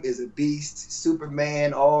Cam is a beast,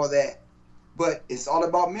 Superman, all that. But it's all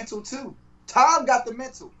about mental, too. Tom got the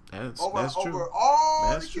mental. That's true. Over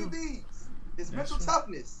all the QBs. It's mental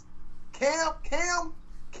toughness. Cam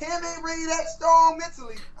ain't really that strong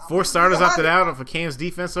mentally. 4 starters opted out for Cam's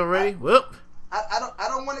defense already? Whoop. I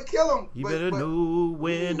don't want to kill him. You better know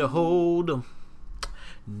when to hold him.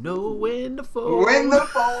 Know when to fold him.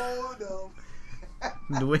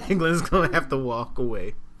 New England's gonna have to walk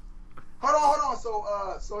away. Hold on.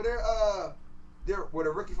 So they're with a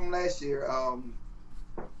rookie from last year.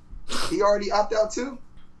 He already opted out too.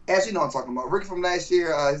 As you know, I'm talking about rookie from last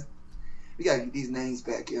year. We gotta get these names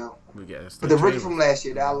back, yo. But the rookie from last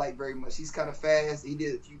year that I like very much. He's kind of fast. He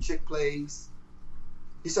did a few trick plays.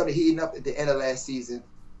 He started heating up at the end of last season.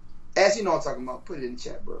 As you know, I'm talking about. Put it in the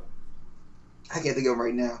chat, bro. I can't think of him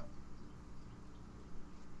right now.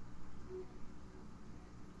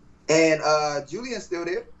 And Julian's still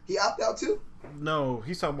there. He opted out too? No,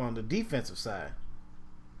 he's talking about on the defensive side.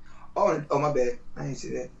 Oh, my bad. I didn't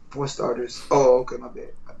see that. 4 starters. Oh, okay, my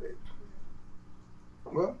bad.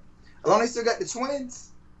 Well, as long as they still got the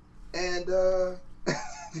twins and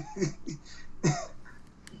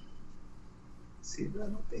see, but I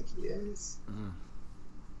don't think he is.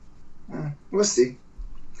 We'll see.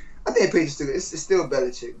 I think Patriots it's still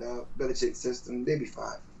Belichick, dog. Belichick system. They be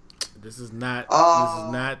fine. This is not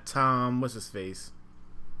Tom. What's his face?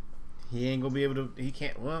 He ain't gonna be able to. He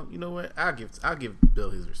can't. Well, you know what? I'll give Bill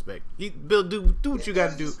his respect. Bill, do what you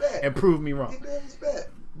got to do and prove me wrong.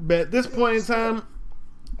 But at this point in time,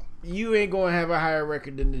 you ain't gonna have a higher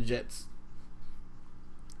record than the Jets.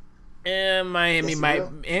 And Miami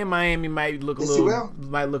might look a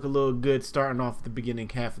little good starting off the beginning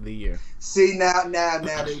half of the year. See now,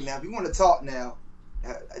 if you want to talk now,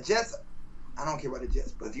 Jets. I don't care about the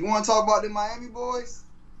Jets, but if you want to talk about the Miami boys,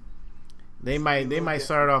 they might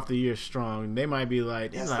start off the year strong. They might be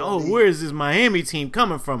like, oh, where is this Miami team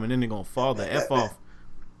coming from? And then they're gonna fall the F off.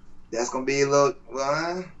 That's gonna be a little.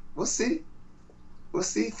 Well, we'll see.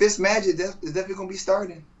 Fitzmagic is definitely gonna be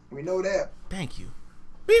starting. We know that. Thank you.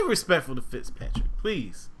 Be respectful to Fitzpatrick,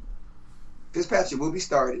 please. Fitzpatrick will be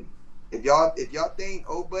starting. If y'all think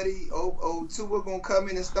old Tua gonna come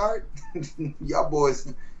in and start, y'all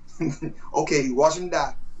boys. Okay, watch him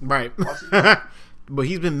die. Right. Watch him die. But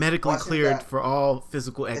he's been medically cleared for all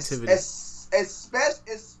physical activity.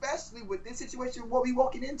 Especially with this situation, what we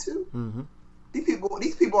walking into. Mm-hmm.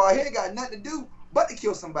 These people out here got nothing to do but to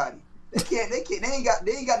kill somebody. They ain't got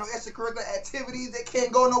no extracurricular activities. They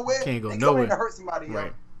can't go nowhere. They come nowhere in to hurt somebody.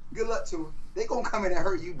 Right. Good luck to them. They gonna come in and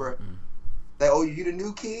hurt you, bro. Like, oh, you the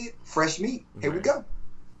new kid? Fresh meat. Here we go.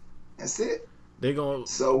 That's it.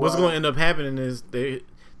 what's going to end up happening is the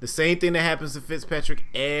same thing that happens to Fitzpatrick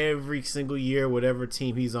every single year, whatever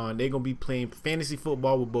team he's on. They're going to be playing fantasy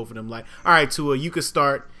football with both of them. Like, all right, Tua, you can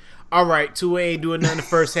start. All right, Tua ain't doing nothing in the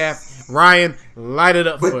first half. Ryan, light it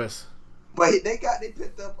up for us. But they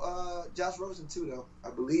picked up Josh Rosen too, though, I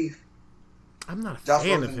believe. I'm not a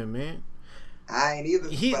fan of him, man. I ain't either.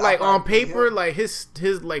 He like on paper, like his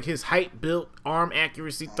height, built, arm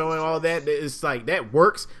accuracy, throwing all that. It's like that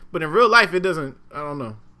works, but in real life, it doesn't. I don't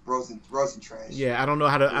know. Rosen trash. Yeah, I don't know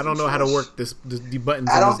how to work the buttons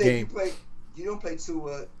in this game. You don't play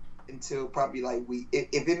Tua until probably like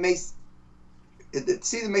if the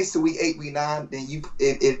season makes to week 8, week 9, then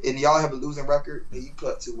if y'all have a losing record, then you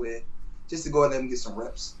put to win, just to go and let him get some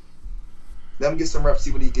reps. Let him get some reps,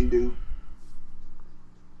 see what he can do.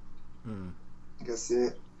 Like I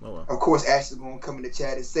said. Oh, well. Of course, Ashley's gonna come in the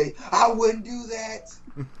chat and say, "I wouldn't do that."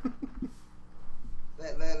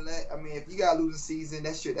 I mean, if you got a losing season,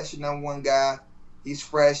 that's your number one guy. He's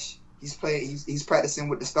fresh. He's playing. He's practicing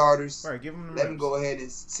with the starters. All right, give him the Let reps. him go ahead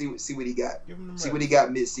and see what he got. Give him them see reps. what he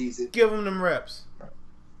got mid-season. Give him them reps.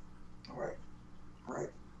 All right.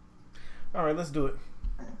 All right, let's do it.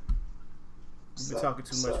 We've been talking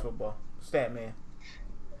too much football. Stat man.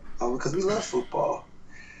 Oh, because we love football.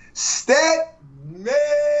 Stat man.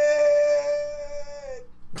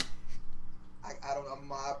 I don't know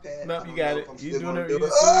my iPad. Nope, you got it. You doing it? You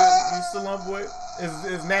still on, boy?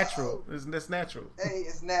 It's natural. It's natural. Hey,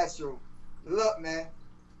 it's natural. Look, man.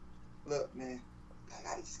 I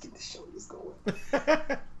gotta just get the show this going.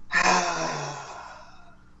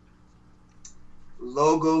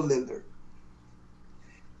 Logo Lillard.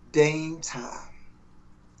 Dame time.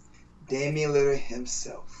 Damian Lillard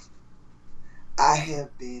himself. I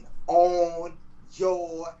have been on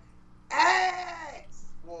your ass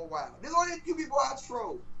for a while. There's only a few people I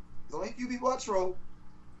troll.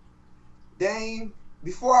 Dame,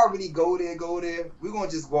 before I really go there, we're going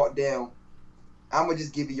to just walk down. I'm going to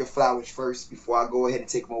just give you your flowers first before I go ahead and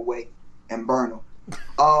take them away and burn them.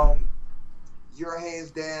 Your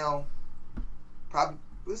hands down, probably,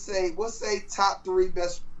 we'll say top 3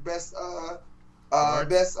 best point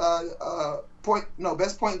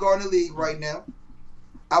guard in the league right now.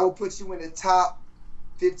 I will put you in the top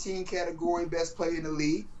 15 category best player in the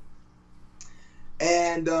league.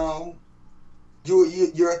 And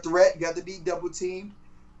you're a threat. You have to be double teamed.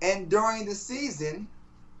 And during the season,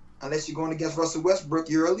 unless you're going against Russell Westbrook,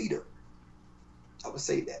 you're a leader. I would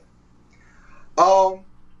say that.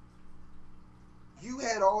 You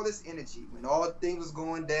had all this energy when all things was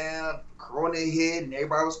going down, Corona hit, and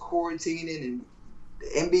everybody was quarantining, and the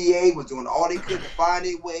NBA was doing all they could to find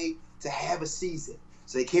a way to have a season.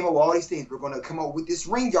 So they came up with all these things. We're going to come up with this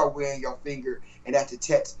ring y'all wear on your finger, and that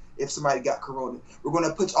detects if somebody got Corona. We're going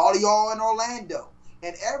to put all of y'all in Orlando.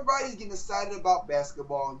 And everybody's getting excited about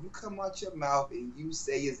basketball. And you come out your mouth and you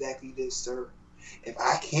say exactly this, sir. If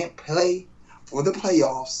I can't play for the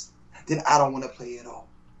playoffs, then I don't want to play at all.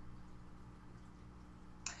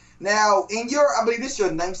 Now, I believe this is your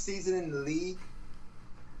 9th season in the league.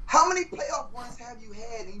 How many playoff runs have you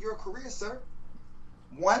had in your career, sir?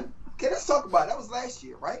 1? Okay, let's talk about it. That was last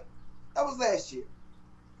year, right?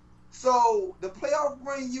 So, the playoff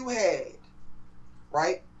run you had,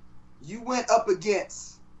 right? You went up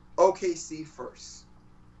against OKC first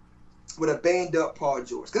with a banged up Paul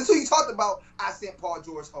George. Because that's who you talked about. I sent Paul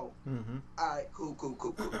George home. Mm-hmm. All right, cool.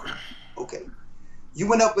 Okay. You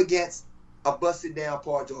went up against a busted down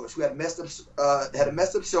Paul George who had a messed up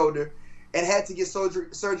shoulder and had to get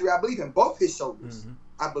surgery, I believe, in both his shoulders. Mm-hmm.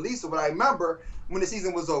 I believe so, but I remember when the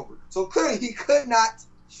season was over. So clearly he could not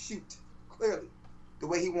shoot, clearly, the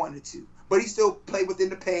way he wanted to. But he still played within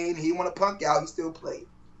the pain. He want to punk out. He still played.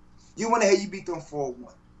 You went ahead, you beat them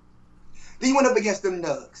 4-1. Then you went up against them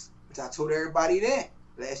Nugs, which I told everybody then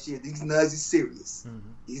last year, these Nugs is serious. Mm-hmm.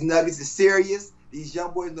 These Nuggets is serious. These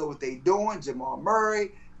young boys know what they doing. Jamal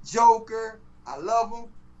Murray, Joker, I love them.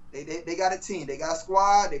 They got a team. They got a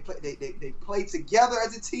squad. They play together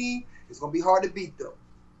as a team. It's going to be hard to beat them.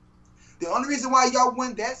 The only reason why y'all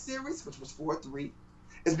won that series, which was 4-3,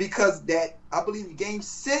 is because that, I believe, Game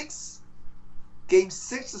 6,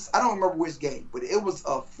 I don't remember which game, but it was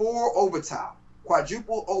a 4 overtime,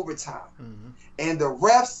 quadruple overtime. Mm-hmm. And the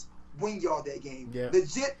refs win y'all that game. Yeah.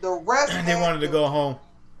 Legit, the refs. And they wanted to go home.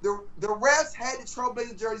 The refs had the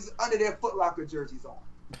Trailblazer jerseys under their Foot Locker jerseys on.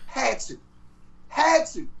 Had to.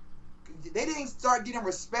 They didn't start getting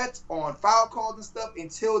respect on foul calls and stuff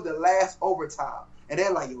until the last overtime. And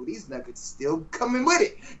they're like, yo, these Nuggets still coming with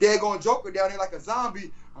it. They're going Joker down there like a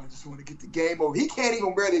zombie. I just want to get the game over. He can't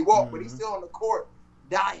even barely walk, but he's still on the court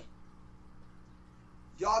dying.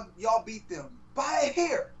 Y'all beat them by a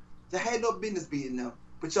hair. Y'all had no business beating them,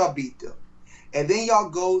 but y'all beat them. And then y'all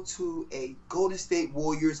go to a Golden State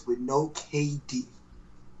Warriors with no KD.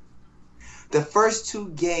 The first 2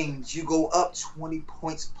 games, you go up 20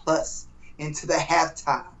 points plus into the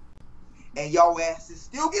halftime. And y'all asses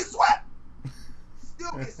still get swept.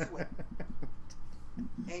 Still get swept.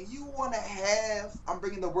 And you want to have, I'm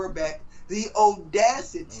bringing the word back, the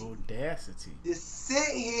audacity. To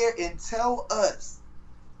sit here and tell us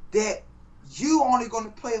that you only going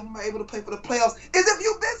to play, able to play for the playoffs, is if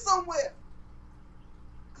you've been somewhere.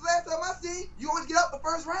 Because last time I see you always get out the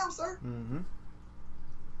first round, sir. Mm-hmm.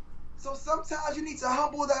 So sometimes you need to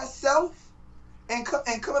humble thyself and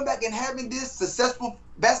coming back and having this successful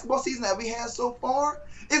basketball season that we had so far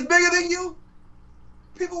is bigger than you.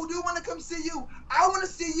 People do want to come see you. I want to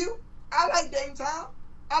see you. I like Dame Time.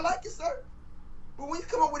 I like it, sir. But when you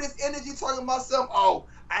come up with this energy talking about something, oh,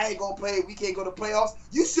 I ain't going to play, we can't go to playoffs,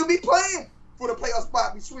 you should be playing for the playoff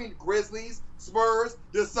spot between the Grizzlies, Spurs,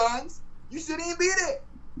 the Suns. You shouldn't even be there.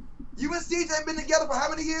 You and CJ been together for how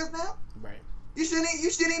many years now? Right. You shouldn't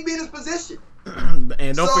even be in this position.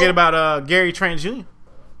 And don't forget about Gary Trent Jr.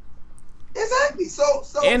 Exactly.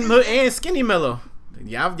 And Skinny Mello.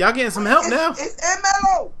 Y'all getting some help now. It's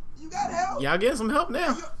Mello. You got help. Y'all getting some help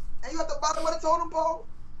now. And you at the bottom of the totem pole.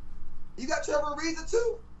 You got Trevor Ariza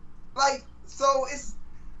too. Like, so it's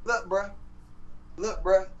look, bruh.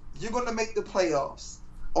 You're gonna make the playoffs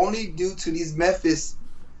only due to these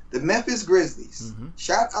the Memphis Grizzlies. Mm-hmm.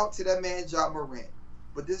 Shout out to that man Ja Morant.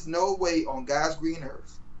 But there's no way on God's green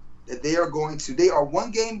earth that they are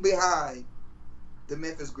 1 game behind the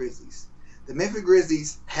Memphis Grizzlies. The Memphis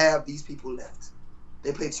Grizzlies have these people left.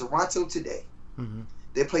 They play Toronto today. Mm-hmm.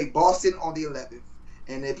 They play Boston on the 11th.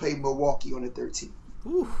 And they play Milwaukee on the 13th.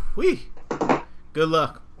 Ooh, wee. Good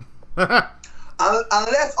luck.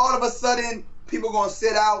 Unless all of a sudden people are going to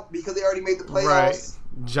sit out because they already made the playoffs. Right.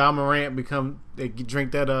 Ja Morant they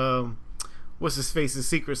drink that, what's his face's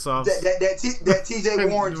secret sauce? That TJ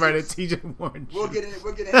Warren juice. Right, that TJ Warren juice. We'll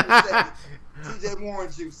get in a second. TJ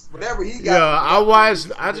Warren juice. Whatever he got. Yeah,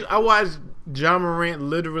 I watched Ja Morant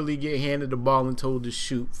literally get handed the ball and told to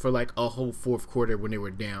shoot for like a whole fourth quarter when they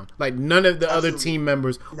were down. Like none of the other team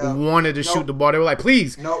members wanted to shoot the ball. They were like,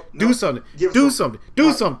 please, do something. Do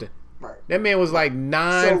something. Right. That man was like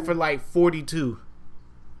 9 for like 42.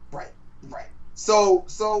 Right. So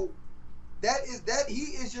he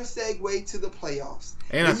is your segue to the playoffs.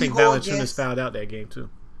 And I think Valanciunas fouled out that game too.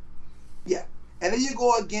 Yeah. And then you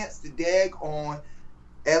go against the daggone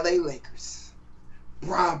LA Lakers.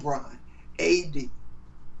 Bron, AD.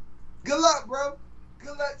 Good luck, bro.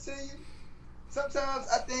 Good luck to you. Sometimes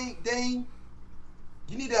I think, Dame,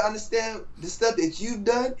 you need to understand the stuff that you've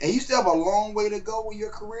done, and you still have a long way to go in your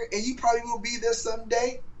career, and you probably will be there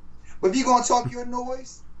someday. But if you're going to talk your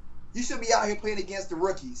noise, you should be out here playing against the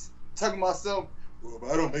rookies. Talking about something, well, if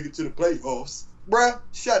I don't make it to the playoffs. Bruh,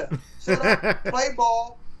 shut up. Play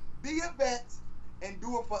ball, be a vet, and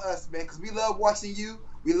do it for us, man, because we love watching you.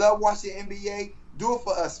 We love watching NBA. Do it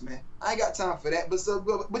for us, man. I ain't got time for that.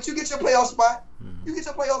 But you get your playoff spot. Mm-hmm. You get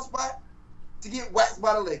your playoff spot to get waxed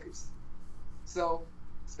by the Lakers. So,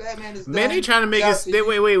 Batman is done. Man, they trying to make it...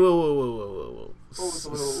 Whoa.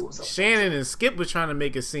 Shannon and Skip was trying to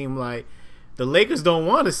make it seem like the Lakers don't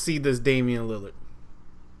want to see this Damian Lillard.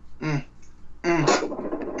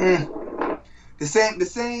 The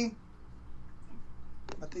same.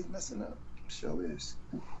 I think messing up. Show is.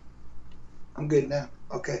 I'm good now.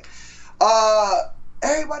 Okay.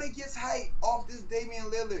 Everybody gets hyped off this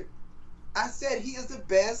Damian Lillard. I said he is the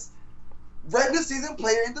best regular season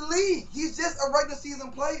player in the league. He's just a regular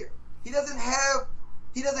season player. He doesn't have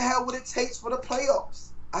what it takes for the playoffs.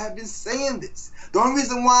 I have been saying this. The only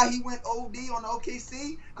reason why he went OD on the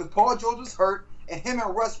OKC because Paul George was hurt and him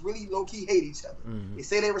and Russ really low-key hate each other. Mm-hmm. They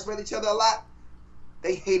say they respect each other a lot.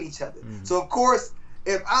 They hate each other. Mm-hmm. So of course,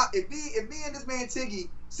 if me and this man Tiggy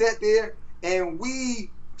sat there and we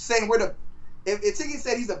saying if Tiggy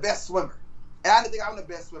said he's the best swimmer, and I didn't think I'm the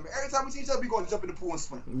best swimmer, every time we see each other, we're going to jump in the pool and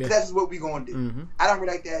swim. Yeah. That's just what we're going to do. Mm-hmm. I don't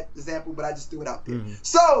really like that example, but I just threw it out there. Mm-hmm.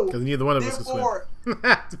 So, because neither one of us can swim.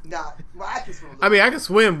 I can swim. I mean, I can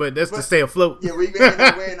swim, but that's to stay afloat. Yeah, we ain't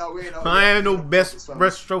no. I ain't no best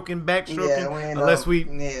breaststroking, backstroking, unless we.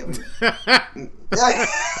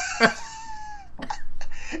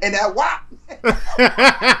 And that wop.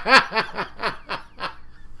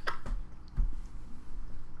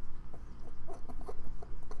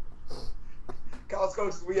 College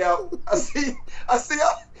coaches, we out. I see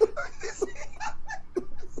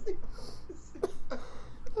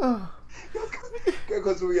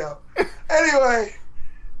Coaches, we out. Anyway,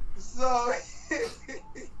 so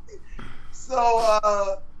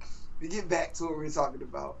to get back to what we're talking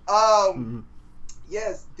about.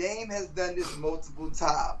 Yes, Dame has done this multiple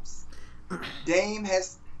times. Dame,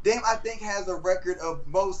 I think, has a record of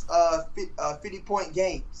most 50-point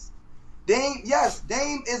games. Dame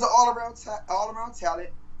is an all-around talent,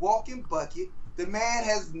 walking bucket. The man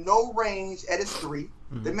has no range at his three.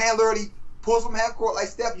 Mm-hmm. The man literally pulls from half court like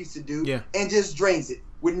Steph used to do, and just drains it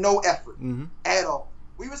with no effort at all.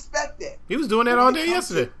 We respect that. He was doing that all day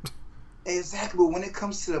yesterday. Exactly, but when it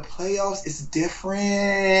comes to the playoffs, it's different.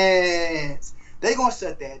 They're going to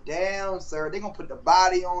shut that down, sir. They're going to put the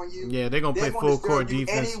body on you. Yeah, they're going to play full court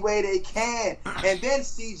defense. Any way they can. And then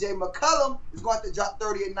C.J. McCollum is going to have to drop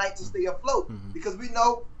 30 a night to stay afloat because we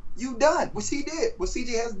know you done what he did, what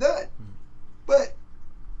C.J. has done. But,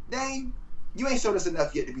 Dame, you ain't showed us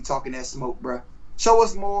enough yet to be talking that smoke, bro. Show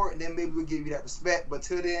us more, and then maybe we'll give you that respect. But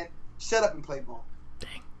till then, shut up and play ball.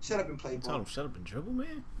 Dang. Shut up and play ball. Tell him shut up and dribble,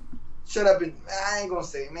 man. Shut up and I ain't gonna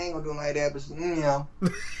say it, man. I ain't gonna do it like that, but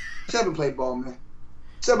shut up and play ball, man.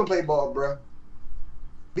 Shut up and play ball, bro.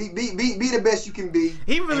 Be the best you can be.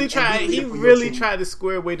 He really tried. He really tried to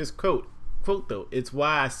square away this quote though. It's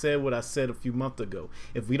why I said what I said a few months ago.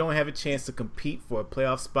 If we don't have a chance to compete for a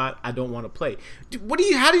playoff spot, I don't want to play.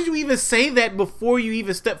 How did you even say that before you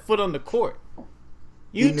even stepped foot on the court?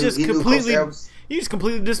 You just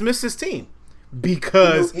completely dismissed his team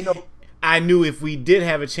because. I knew if we did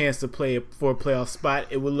have a chance to play for a playoff spot,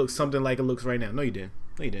 it would look something like it looks right now. No, you didn't.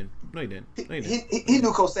 He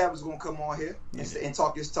knew Coach Savage was going to come on here and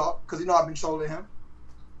talk his talk because I've been trolling him.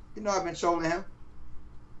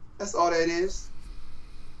 That's all that is.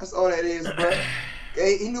 Bro.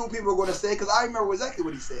 He knew what people were going to say because I remember exactly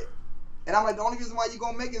what he said. And I'm like, the only reason why you're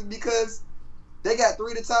going to make it is because they got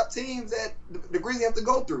 3 of the top teams that the Grizzlies have to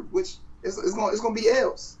go through, which is going to be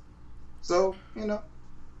L's. So,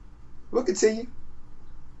 we'll continue.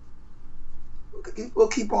 We'll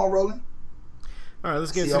keep on rolling. All right,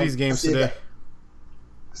 let's get into these games today.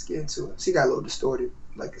 Let's get into it. She got a little distorted,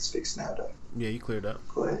 like it's fixed now, though. Yeah, you cleared up.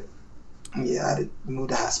 Go ahead. Yeah, I did move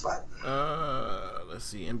the hotspot. Let's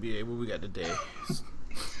see, NBA. What we got today?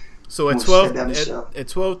 So at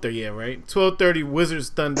 12:30, yeah, right. 12:30, Wizards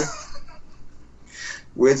Thunder.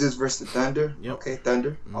 Wizards versus Thunder. Yep. Okay,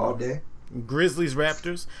 Thunder all day. Grizzlies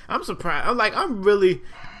Raptors. I'm surprised.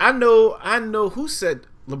 I know who said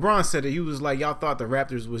LeBron said it. He was like, y'all thought the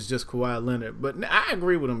Raptors was just Kawhi Leonard, but I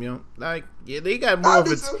agree with him, yo. Like, yeah, they got more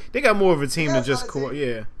of a team than just Kawhi.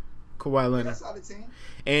 Yeah, Kawhi Leonard.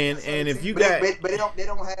 And if you got, they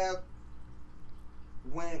don't have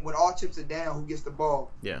when all chips are down, who gets the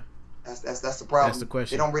ball? Yeah. That's the problem. That's the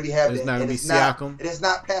question. They don't really have it's that. Not Siakam. It is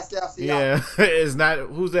not Pascal Siakam. Yeah, it's not.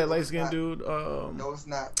 Who's that light skinned dude? No, it's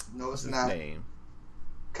not. What's his name?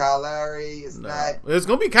 Kyle Lowry. It's not. It's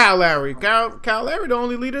gonna be Kyle Lowry. Kyle Lowry, the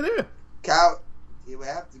only leader there. Kyle, it would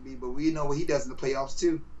have to be, but we know what he does in the playoffs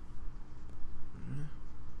too.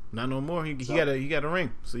 Not no more. He got a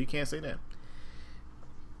ring, so you can't say that.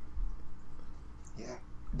 Yeah,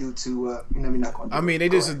 due to we're not going. They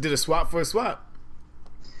just did a swap for a swap.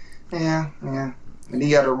 Yeah. And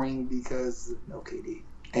he got a ring because no KD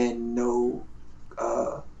and no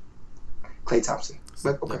Klay Thompson.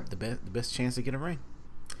 But okay. The best chance to get a ring.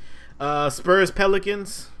 Spurs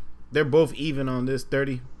Pelicans, they're both even on this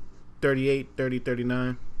 30, 38, 30,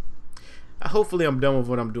 39. Hopefully I'm done with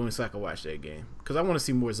what I'm doing so I can watch that game because I want to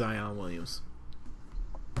see more Zion Williams.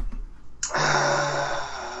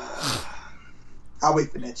 I'll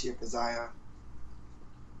wait for next year for Zion.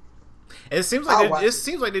 It seems like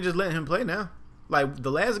they're just letting him play now. Like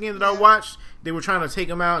the last game that I watched, they were trying to take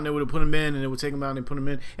him out and they would have put him in, and they would take him out and they put him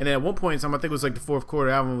in. And then at one point in time, I think it was like the fourth quarter,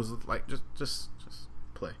 Alvin was like, just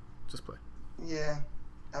play, just play. Yeah,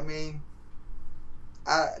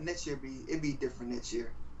 next year it'd be different next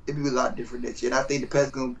year. It'd be a lot different next year. And I think the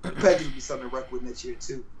Pelicans will be something to work with next year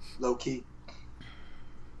too, low key.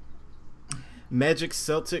 Magic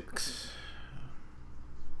Celtics.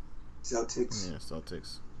 Yeah,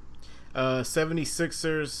 Celtics.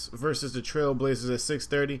 76ers versus the Trailblazers at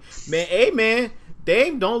 6:30. Man,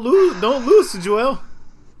 Dame, don't lose to Joel.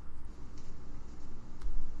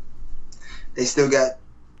 They still got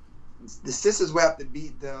the Sixers will have to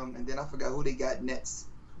beat them, and then I forgot who they got next.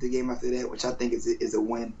 The game after that, which I think is a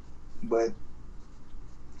win, but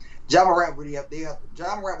Ja Morant will have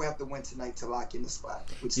to win tonight to lock in the spot.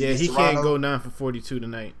 He can't go 9 for 42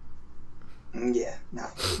 tonight. Yeah,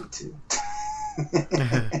 not 42.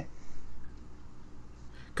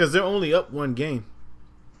 Because they're only up one game.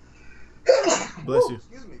 Bless you.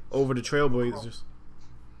 Excuse me. Over the Trailblazers.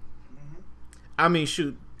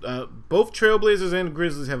 Shoot. Both Trailblazers and the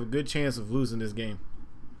Grizzlies have a good chance of losing this game.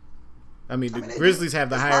 The Grizzlies have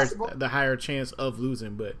the higher chance of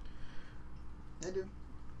losing, but They do.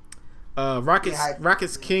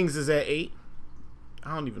 Rockets Kings is at 8.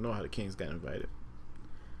 I don't even know how the Kings got invited.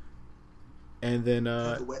 And then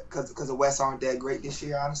because the West aren't that great this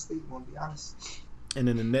year, honestly. Want to be honest. And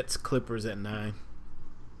then the Nets Clippers at 9.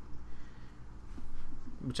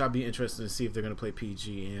 Which I'll be interested to see if they're going to play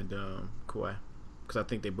PG and Kawhi. Because I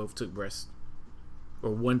think they both took breasts.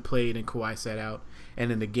 Or one played and Kawhi sat out.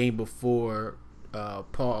 And then the game before,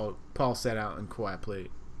 Paul sat out and Kawhi played.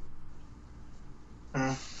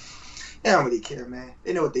 They don't really care, man.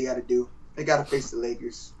 They know what they got to do. They got to face the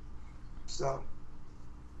Lakers. So,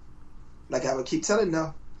 like I would keep telling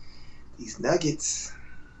them, these Nuggets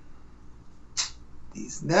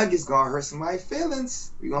going to hurt somebody's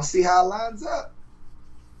feelings. We're going to see how it lines up.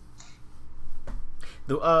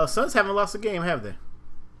 The Suns haven't lost a game, have they?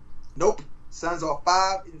 Nope. Suns are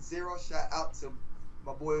 5-0. Shout out to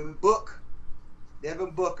my boy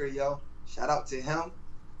Devin Booker, yo. Shout out to him.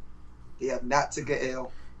 They have not took a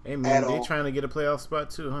L. Hey man, they trying to get a playoff spot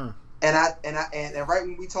too, huh? And right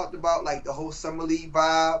when we talked about like the whole summer league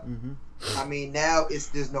vibe, I mean now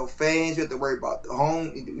there's no fans. You have to worry about the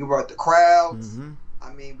home. You worry about the crowds.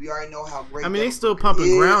 I mean we already know how great. I mean they still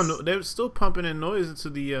pumping ground. They're still pumping in noise into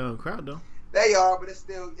the crowd though. They are, but it's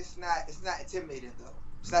not intimidating though.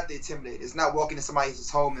 It's not the intimidating. It's not walking to somebody's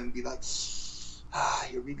home and be like,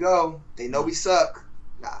 here we go. They know we suck.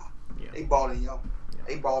 Nah, they balling, yo. Yeah.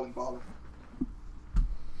 They balling.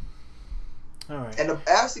 All right. And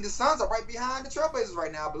actually, the Suns are right behind the Trailblazers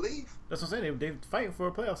right now, I believe. That's what I'm saying. They're fighting for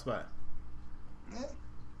a playoff spot.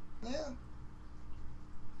 Yeah.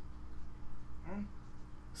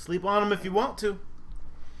 Sleep on them if you want to.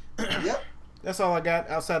 Yep. That's all I got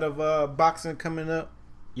outside of boxing coming up.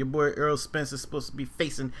 Your boy Earl Spence is supposed to be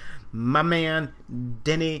facing my man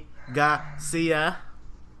Denny Garcia.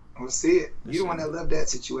 We'll see it. You the one that loved that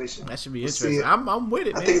situation. That should be interesting. I'm with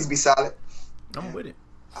it, man. I think it's be solid. I'm with it.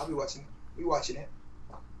 I'll be watching it. We watching it.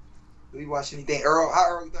 We watching anything. How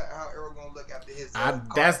Earl gonna look after his?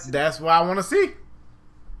 That's what I want to see.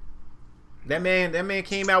 That man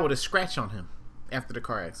came out with a scratch on him after the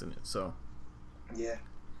car accident. So. Yeah.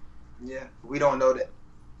 We don't know that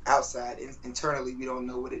outside. Internally, we don't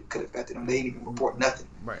know what it could have affected him. They didn't even report nothing.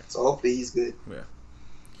 Right. So hopefully he's good. Yeah.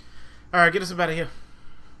 All right, get us up out of here.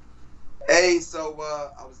 Hey, so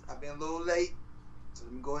I've been a little late, so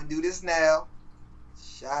let me go and do this now.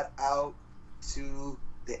 Shout out to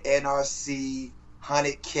the NRC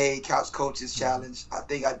 100K Couch Coaches Challenge. I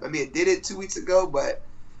did it 2 weeks ago, but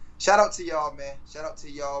shout out to y'all, man. Shout out to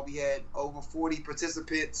y'all. We had over 40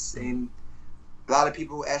 participants, and a lot of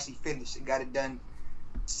people actually finished and got it done.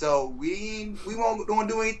 So we won't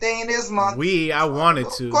do anything this month. I wanted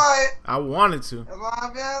to. Quiet. I wanted to. That's why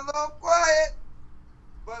I've been a little quiet.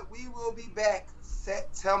 But we will be back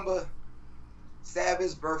September,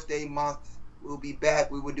 Savage birthday month. We'll be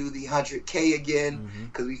back. We will do the 100K again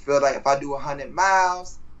because we feel like if I do 100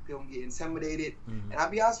 miles, people get intimidated. And I'll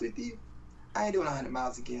be honest with you, I ain't doing 100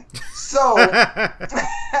 miles again. So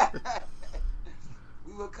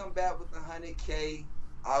we will come back with the 100K.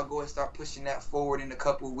 I'll go and start pushing that forward in a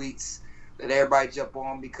couple of weeks. Let everybody jump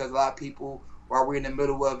on because a lot of people, while we're in the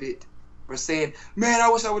middle of it, were saying, "Man, I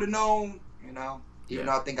wish I would have known." You know, even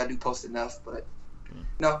though I think I do post enough, but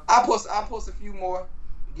no, I'll post a few more.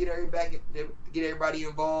 Get everybody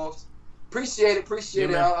involved. Appreciate it.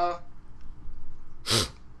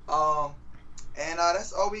 And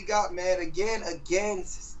that's all we got, man. Again,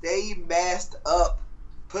 stay masked up.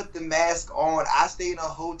 Put the mask on. I stay in a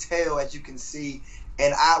hotel, as you can see.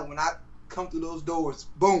 And when I come through those doors,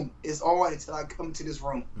 boom, it's on until I come to this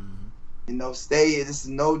room. You know, this is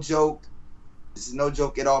no joke. This is no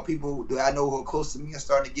joke at all. People that I know who are close to me are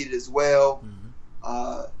starting to get it as well.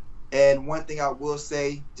 And one thing I will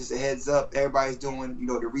say, just a heads up, everybody's doing,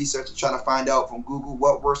 the research and trying to find out from Google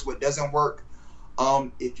what works, what doesn't work.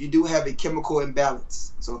 If you do have a chemical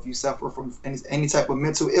imbalance, so if you suffer from any type of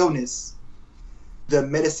mental illness, the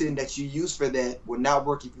medicine that you use for that will not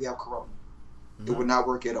work if you have corona. It will not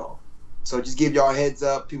work at all. So just give y'all a heads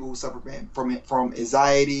up, people who suffer from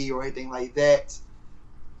anxiety or anything like that,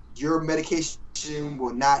 your medication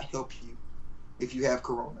will not help you if you have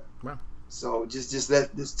corona. Wow. So just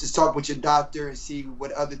talk with your doctor and see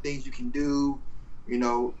what other things you can do,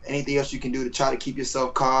 anything else you can do to try to keep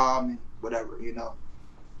yourself calm and whatever,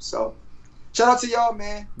 So shout out to y'all,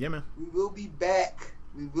 man. Yeah, man. We will be back.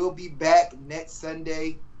 Next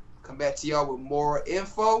Sunday. Come back to y'all with more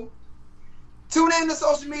info. Tune in to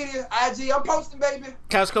social media. IG, I'm posting, baby.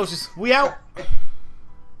 Couch Coaches, we out.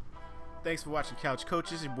 Thanks for watching Couch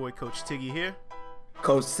Coaches. Your boy Coach Tiggy here.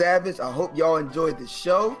 Coach Savage. I hope y'all enjoyed the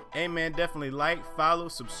show. Hey, man, definitely like, follow,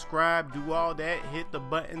 subscribe, do all that. Hit the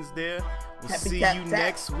buttons there. We'll see you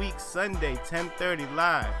next week, Sunday, 10:30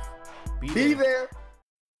 live. Be there.